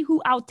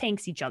who out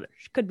tanks each other.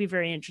 Could be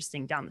very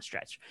interesting down the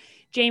stretch.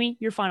 Jamie,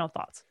 your final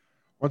thoughts.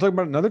 We're talking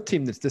about another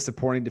team that's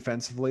disappointing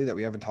defensively that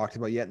we haven't talked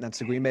about yet, and that's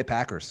the Green Bay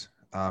Packers,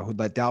 who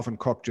let Dalvin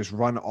Cook just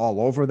run all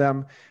over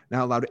them.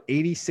 Now allowed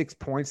 86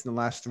 points in the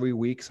last 3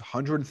 weeks,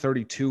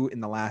 132 in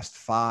the last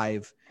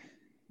 5.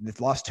 They've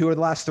lost 2 of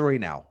the last 3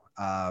 now.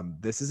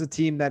 This is a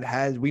team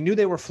that we knew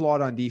they were flawed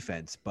on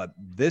defense, but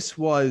this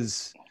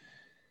was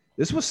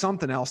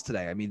something else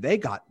today. I mean, they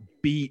got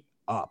beat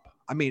up.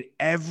 I mean,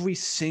 every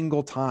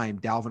single time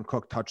Dalvin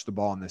Cook touched the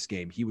ball in this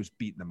game, he was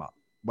beating them up,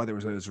 whether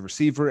it was as a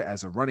receiver,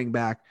 as a running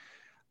back.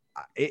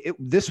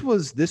 This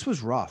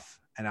was rough.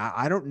 And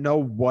I don't know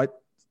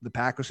what the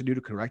Packers can do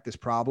to correct this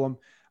problem.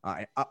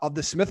 Of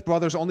the Smith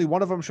brothers, only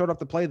one of them showed up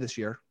to play this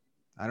year.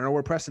 I don't know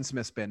where Preston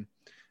Smith's been.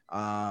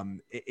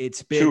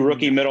 It's been 2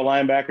 rookie middle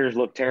linebackers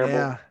look terrible.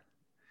 Yeah,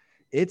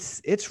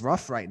 it's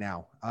rough right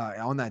now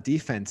on that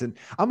defense. And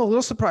I'm a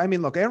little surprised. I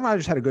mean, look, Aaron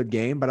Rodgers had a good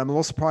game, but I'm a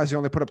little surprised he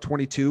only put up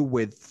 22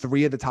 with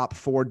 3 of the top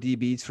 4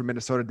 DBs from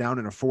Minnesota down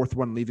and a 4th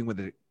one leaving with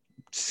a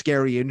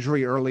scary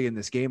injury early in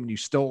this game. And you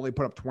still only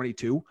put up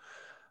 22.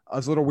 I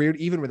was a little weird,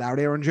 even without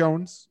Aaron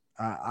Jones.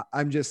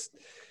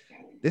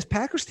 This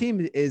Packers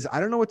team is, I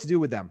don't know what to do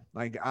with them.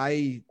 Like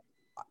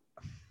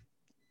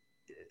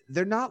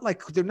they're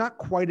not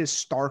quite as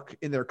stark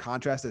in their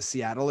contrast as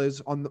Seattle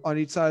is on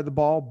each side of the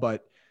ball,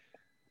 but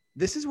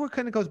this is what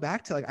kind of goes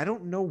back to, like, I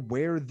don't know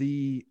where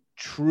the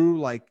true,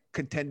 like,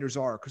 contenders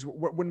are. Because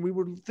when we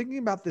were thinking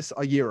about this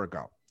a year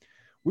ago,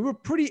 we were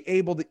pretty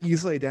able to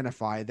easily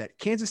identify that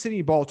Kansas City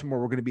and Baltimore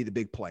were going to be the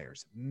big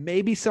players.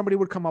 Maybe somebody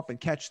would come up and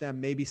catch them.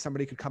 Maybe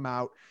somebody could come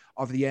out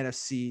of the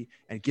NFC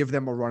and give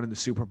them a run in the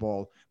Super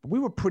Bowl. But we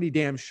were pretty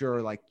damn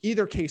sure, like,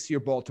 either KC or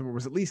Baltimore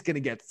was at least going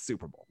to get to the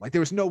Super Bowl. Like,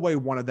 there was no way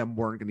one of them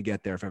weren't going to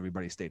get there if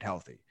everybody stayed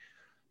healthy.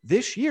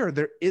 This year,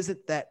 there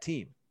isn't that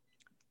team.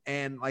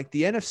 And, like,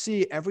 the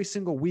NFC every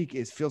single week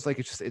feels like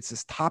it's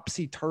this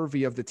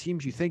topsy-turvy of the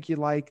teams you think you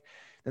like.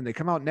 Then they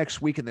come out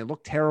next week and they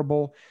look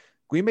terrible.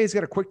 Green Bay's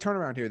got a quick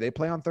turnaround here. They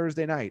play on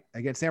Thursday night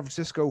against San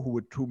Francisco,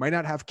 who might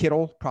not have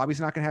Kittle, probably is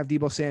not going to have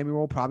Deebo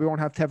Samuel, probably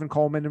won't have Tevin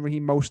Coleman and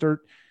Raheem Mostert.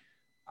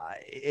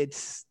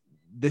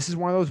 This is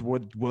one of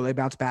those. Will they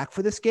bounce back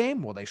for this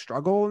game? Will they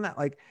struggle in that?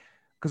 Like,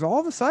 because all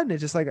of a sudden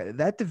it's just like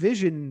that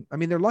division. I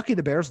mean, they're lucky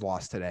the Bears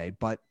lost today,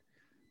 but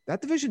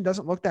that division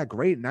doesn't look that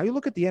great. Now you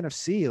look at the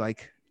NFC,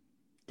 like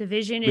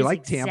Division We is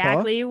like Tampa.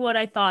 exactly what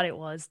I thought it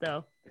was,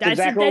 though. That's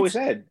exactly what we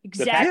said.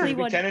 Exactly the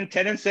what.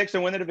 10-6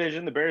 and win the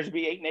division. The Bears would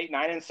be 8-8,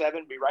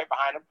 9-7, be right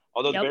behind them.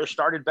 Although the Bears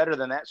started better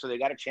than that, so they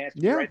got a chance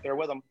to be right there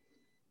with them.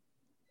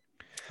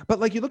 But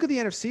like you look at the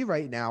NFC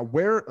right now,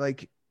 where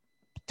like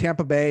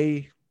Tampa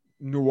Bay,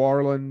 New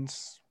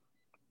Orleans.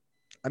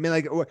 I mean,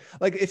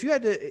 like if you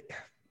had to,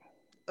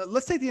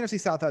 let's take the NFC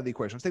South out of the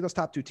equation. Let's take those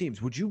top two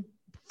teams. Would you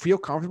feel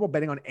comfortable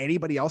betting on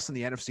anybody else in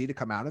the NFC to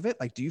come out of it?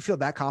 Like, do you feel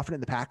that confident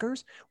in the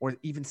Packers or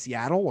even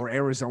Seattle or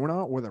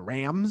Arizona or the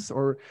Rams?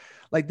 Or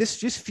like, this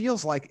just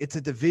feels like it's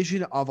a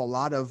division of a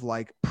lot of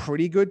like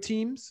pretty good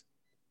teams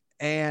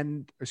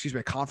and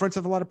a conference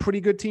of a lot of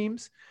pretty good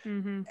teams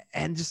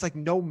and just like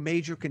no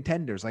major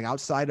contenders, like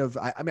outside of,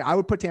 I mean, I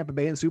would put Tampa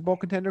Bay in the Super Bowl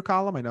contender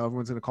column. I know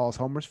everyone's going to call us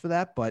homers for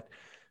that, but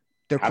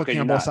they're clicking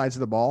on both sides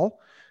of the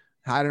ball.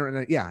 And I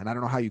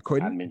don't know how you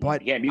couldn't, I mean,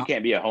 but you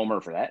can't be a homer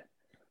for that.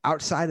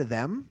 Outside of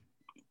them,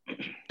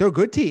 they're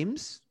good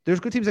teams. There's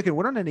good teams that can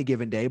win on any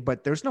given day,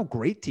 but there's no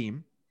great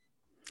team.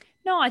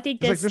 No, I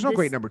think there's no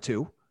great number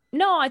two.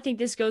 No, I think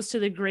this goes to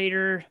the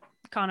greater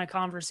kind of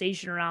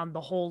conversation around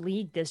the whole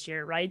league this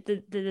year, right?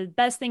 The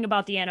best thing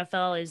about the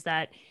NFL is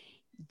that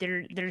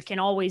there can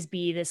always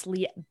be this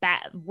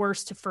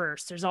worst to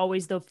first. There's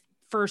always the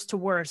first to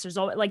worst.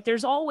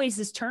 There's always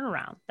this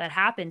turnaround that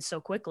happens so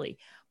quickly.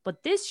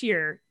 But this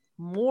year,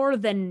 more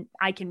than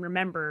I can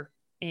remember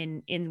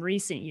in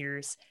recent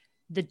years,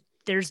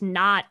 there's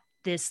not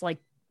this like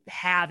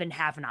have and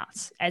have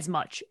nots as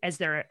much as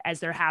there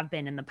have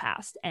been in the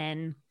past.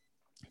 And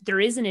there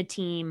isn't a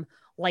team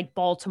like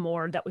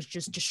Baltimore that was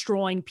just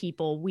destroying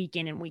people week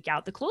in and week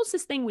out. The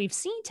closest thing we've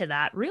seen to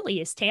that really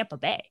is Tampa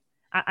Bay.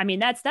 I mean,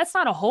 that's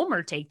not a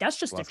homer take. That's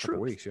just the truth.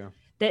 Weeks, yeah.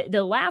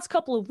 The last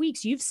couple of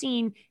weeks, you've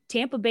seen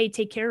Tampa Bay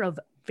take care of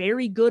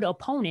very good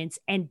opponents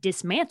and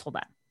dismantle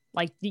them.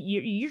 Like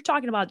you're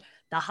talking about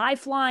the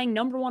high-flying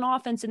number one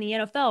offense in the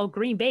NFL.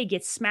 Green Bay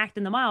gets smacked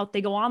in the mouth.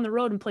 They go on the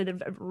road and play the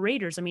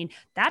Raiders. I mean,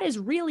 that is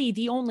really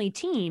the only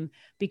team,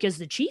 because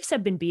the Chiefs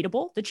have been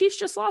beatable. The Chiefs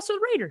just lost to the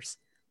Raiders.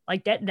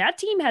 Like that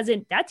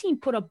team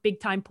put up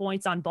big-time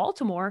points on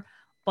Baltimore,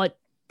 but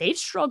they've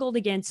struggled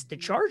against the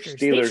Chargers.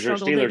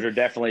 Steelers are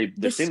definitely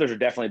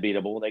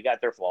beatable. They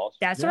got their flaws.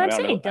 That's what I'm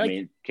saying. I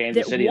mean,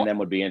 Kansas City and them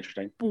would be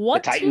interesting.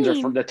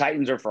 The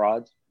Titans are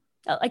frauds.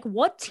 Like,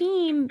 what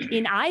team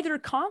in either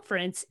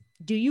conference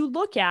do you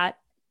look at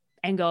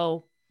and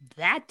go,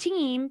 that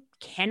team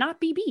cannot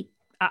be beat?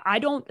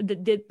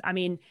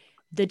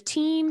 The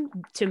team,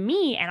 to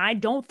me, and I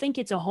don't think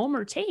it's a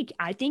homer take,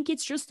 I think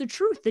it's just the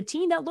truth. The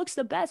team that looks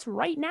the best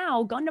right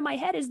now, gun to my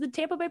head, is the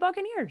Tampa Bay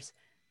Buccaneers.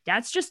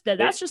 That's just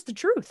the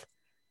truth.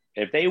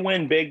 If they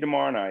win big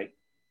tomorrow night,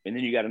 and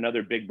then you got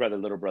another big brother,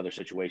 little brother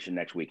situation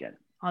next weekend.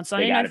 On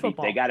Sunday Night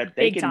Football.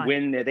 They can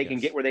win. They can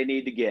get where they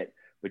need to get.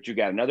 But you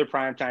got another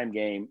primetime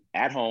game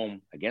at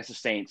home against the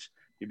Saints.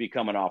 You'd be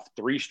coming off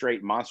 3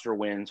 straight monster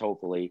wins,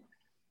 hopefully.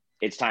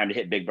 It's time to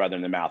hit Big Brother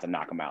in the mouth and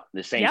knock them out.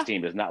 The Saints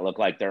team does not look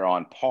like they're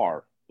on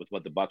par with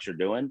what the Bucs are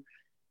doing.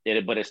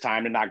 But it's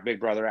time to knock Big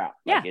Brother out.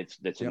 Yeah. Like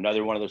it's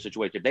another one of those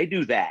situations. If they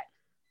do that,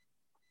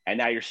 and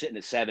now you're sitting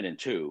at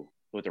 7-2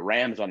 with the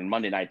Rams on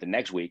Monday night the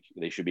next week,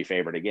 they should be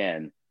favored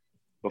again.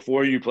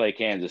 Before you play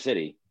Kansas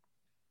City,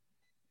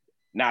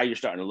 now you're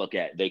starting to look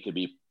at they could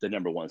be the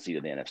number 1 seed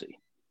of the NFC.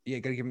 Yeah,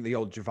 got to give him the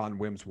old Javon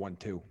Wims 1-2.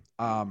 2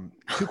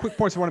 quick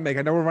points I want to make.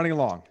 I know we're running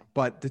along,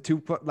 but the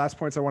 2 last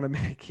points I want to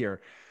make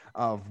here.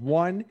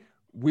 One,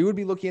 we would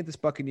be looking at this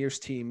Buccaneers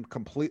team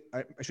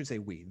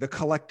the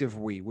collective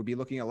we would be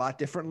looking a lot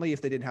differently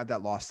if they didn't have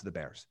that loss to the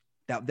Bears.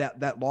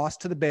 That loss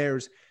to the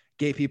Bears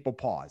gave people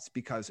pause,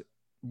 because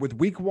with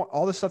week 1,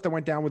 all the stuff that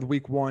went down with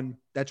week 1,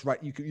 that's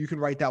right. You can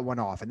write that one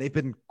off, and they've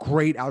been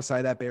great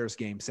outside that Bears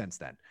game since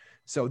then.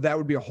 So that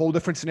would be a whole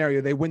different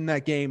scenario. They win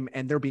that game,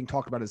 and they're being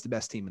talked about as the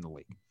best team in the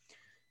league.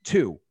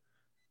 2,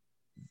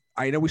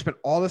 I know we spent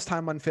all this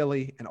time on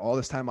Philly and all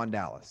this time on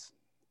Dallas,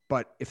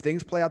 but if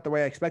things play out the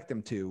way I expect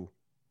them to,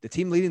 the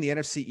team leading the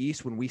NFC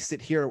East when we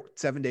sit here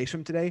 7 days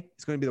from today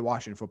is going to be the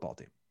Washington football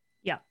team.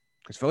 Yeah.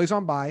 Because Philly's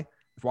on bye.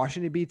 If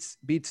Washington beats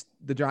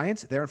the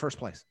Giants, they're in first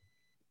place.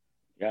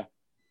 Yeah.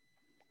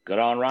 Good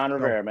on Ron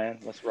Rivera, man.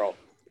 Let's roll.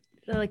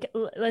 Like,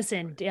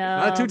 listen,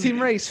 not a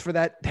 2-team race for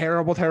that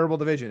terrible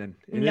division. And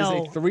it is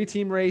a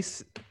 3-team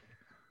race.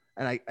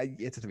 And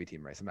it's a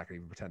 3-team race. I'm not going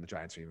to even pretend the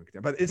Giants are even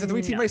there, but it's a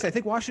 3-team race. I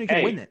think Washington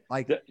can win it.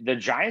 Like the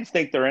Giants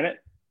think they're in it.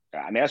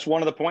 I mean, that's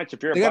one of the points.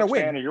 If you're a Bucs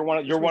fan and you're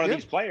one of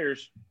these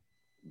players,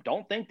 they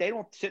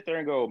don't sit there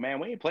and go, man,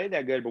 we ain't played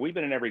that good, but we've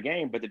been in every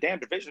game. But the damn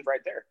division's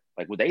right there.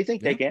 Like, would they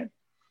think they can?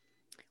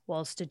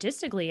 Well,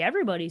 statistically,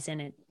 everybody's in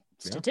it.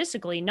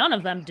 Statistically, none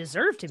of them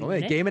deserve to be in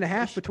it. A game and a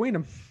half between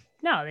them.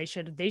 No, they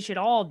should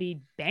all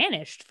be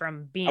banished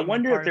from being. I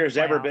wonder if there's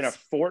ever been a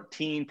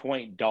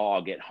 14-point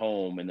dog at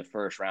home in the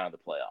first round of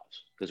the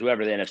playoffs, because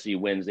whoever the NFC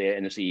wins the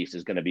NFC East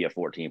is going to be a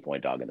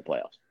 14-point dog in the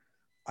playoffs.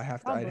 I'd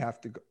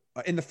have to go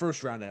in the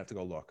first round. I have to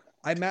go look.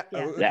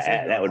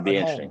 That would be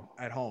interesting.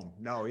 At home.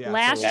 No, yeah.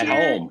 Last year, at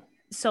home.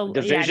 So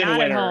division not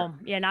winner. At home.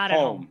 Yeah, not at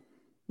home.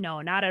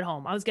 No, not at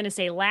home. I was going to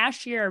say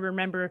last year, I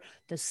remember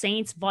the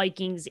Saints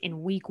Vikings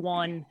in week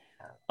 1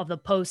 of the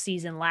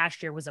postseason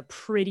last year was a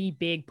pretty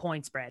big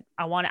point spread.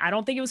 I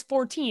don't think it was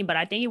 14, but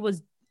I think it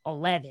was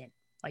 11.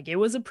 Like, it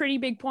was a pretty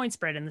big point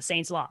spread and the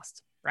Saints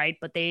lost, right?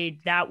 But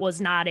that was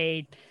not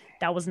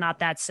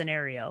that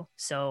scenario.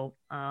 So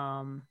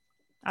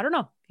I don't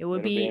know. It will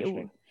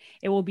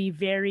be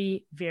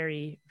very,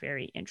 very,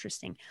 very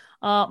interesting.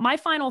 My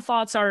final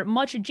thoughts are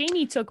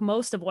Jamie took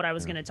most of what I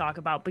was going to talk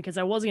about because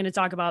I was going to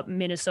talk about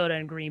Minnesota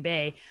and Green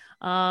Bay.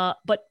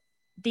 But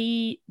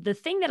the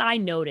thing that I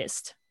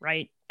noticed,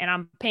 right, and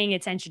I'm paying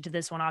attention to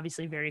this one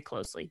obviously very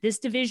closely. This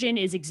division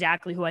is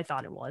exactly who I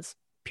thought it was,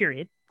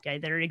 period. Okay.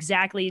 They're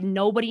exactly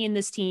nobody in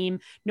this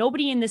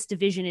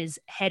division is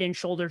head and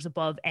shoulders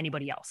above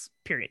anybody else,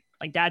 period.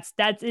 Like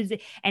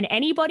and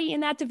anybody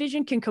in that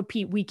division can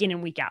compete week in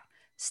and week out.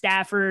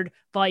 Stafford,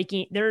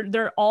 Viking,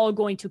 they're all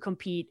going to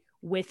compete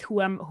with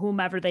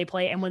whomever they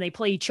play. And when they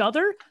play each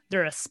other,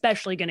 they're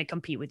especially going to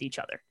compete with each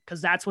other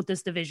because that's what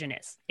this division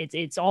is.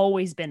 It's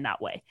always been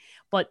that way.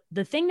 But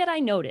the thing that I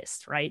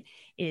noticed, right,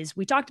 is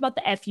we talked about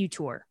the FU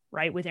tour,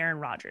 right, with Aaron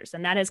Rodgers.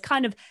 And that has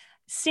kind of,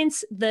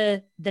 since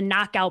the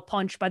knockout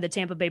punch by the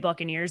Tampa Bay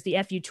Buccaneers, the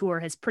FU tour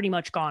has pretty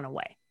much gone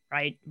away,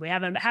 right? We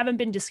haven't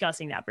been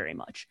discussing that very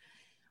much.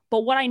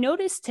 But what I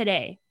noticed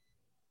today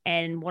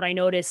and what I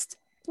noticed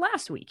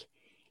last week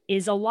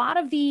is a lot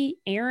of the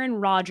Aaron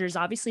Rodgers,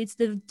 obviously it's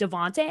the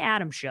Davante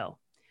Adams show,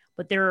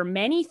 but there are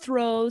many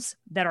throws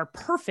that are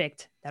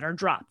perfect that are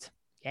dropped.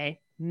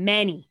 Okay.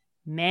 Many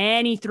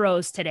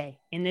throws today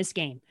in this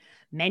game,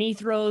 many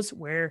throws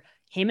where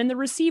him and the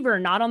receiver are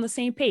not on the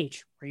same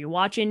page, where you're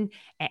watching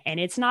and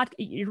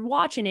you're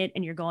watching it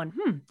and you're going,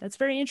 that's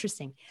very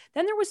interesting.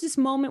 Then there was this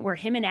moment where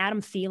him and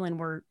Adam Thielen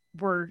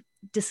were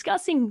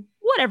discussing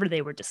whatever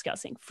they were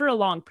discussing for a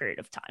long period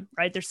of time,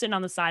 right? They're sitting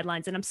on the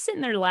sidelines and I'm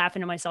sitting there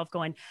laughing to myself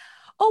going,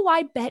 oh,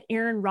 I bet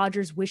Aaron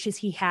Rodgers wishes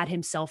he had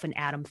himself an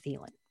Adam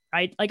Thielen,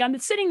 right? Like I'm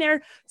sitting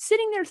there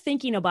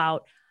thinking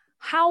about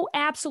how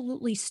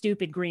absolutely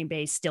stupid Green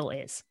Bay still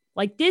is.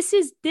 Like this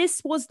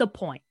was the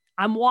point.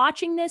 I'm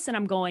watching this and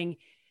I'm going,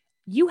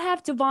 you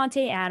have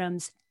Davante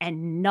Adams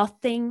and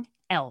nothing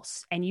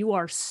else. And you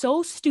are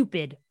so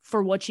stupid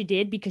for what you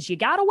did because you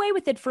got away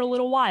with it for a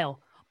little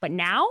while. But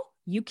now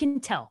you can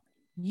tell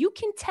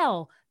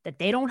that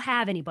they don't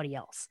have anybody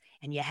else.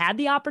 And you had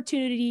the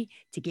opportunity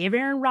to give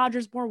Aaron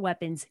Rodgers more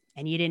weapons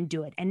and you didn't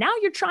do it. And now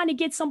you're trying to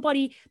get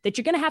somebody that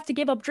you're going to have to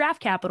give up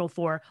draft capital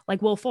for,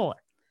 like Will Fuller.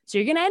 So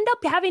you're going to end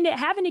up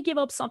having to give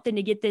up something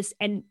to get this.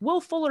 And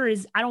Will Fuller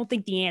is, I don't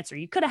think, the answer.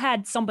 You could have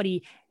had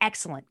somebody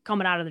excellent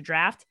coming out of the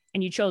draft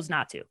and you chose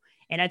not to.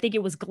 And I think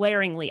it was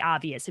glaringly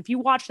obvious. If you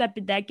watch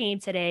that game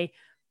today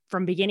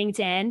from beginning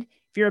to end,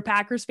 if you're a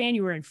Packers fan,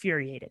 you were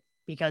infuriated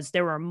because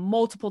there were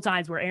multiple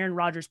times where Aaron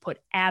Rodgers put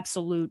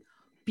absolute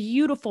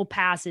beautiful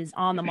passes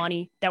on the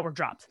money that were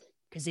dropped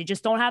because they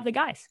just don't have the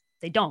guys.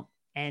 They don't.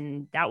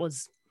 And that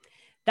was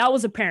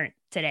apparent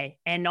today.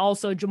 And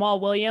also Jamal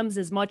Williams,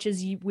 as much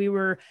as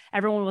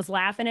everyone was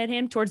laughing at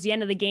him towards the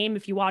end of the game.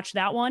 If you watch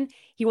that one,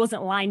 he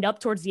wasn't lined up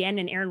towards the end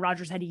and Aaron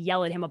Rodgers had to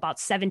yell at him about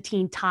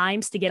 17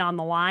 times to get on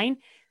the line.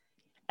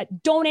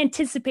 Don't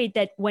anticipate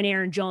that when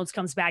Aaron Jones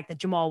comes back, that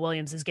Jamal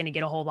Williams is going to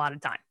get a whole lot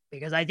of time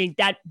because I think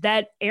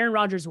that Aaron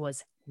Rodgers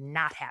was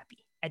not happy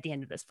at the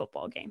end of this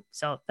football game.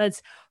 So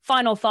that's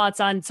final thoughts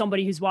on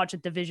somebody who's watched the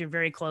division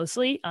very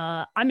closely.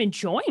 I'm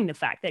enjoying the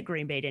fact that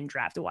Green Bay didn't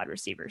draft a wide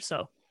receiver.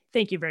 So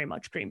thank you very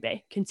much, Green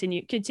Bay.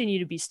 Continue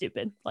to be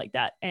stupid like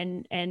that.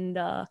 And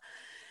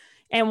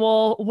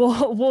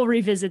we'll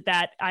revisit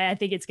that. I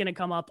think it's going to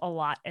come up a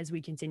lot as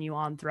we continue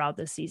on throughout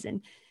this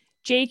season.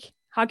 Jake,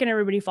 how can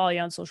everybody follow you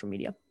on social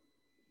media?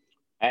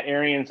 At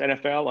Arians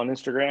NFL on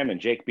Instagram and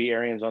Jake B.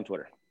 Arians on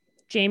Twitter.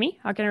 Jamie,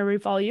 how can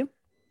everybody follow you?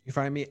 You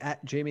find me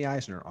at Jamie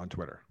Eisner on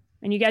Twitter.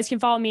 And you guys can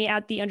follow me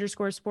at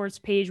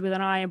 _sports page with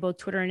an eye on both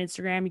Twitter and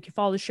Instagram. You can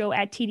follow the show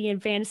at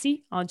TDN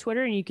Fantasy on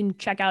Twitter, and you can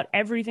check out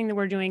everything that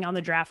we're doing on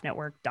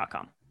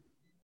thedraftnetwork.com.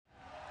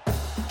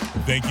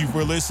 Thank you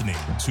for listening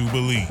to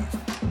Believe.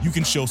 You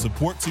can show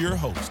support to your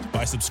host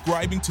by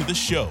subscribing to the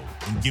show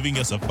and giving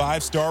us a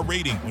 5-star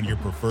rating on your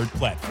preferred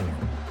platform.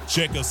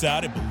 Check us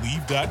out at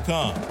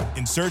Believe.com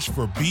and search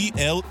for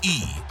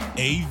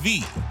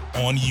BLEAV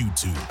on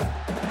YouTube.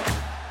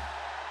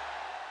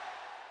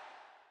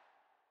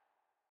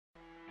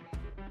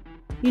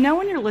 You know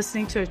when you're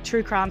listening to a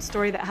true crime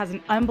story that has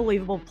an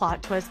unbelievable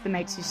plot twist that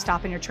makes you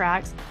stop in your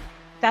tracks?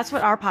 That's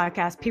what our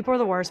podcast, People Are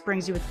the Worst,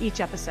 brings you with each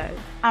episode.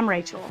 I'm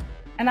Rachel.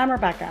 And I'm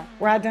Rebecca.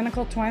 We're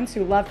identical twins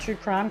who love true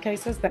crime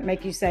cases that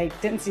make you say,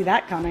 didn't see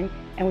that coming,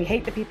 and we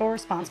hate the people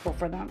responsible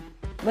for them.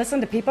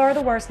 Listen to People Are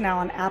the Worst now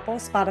on Apple,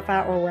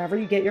 Spotify, or wherever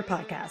you get your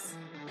podcasts.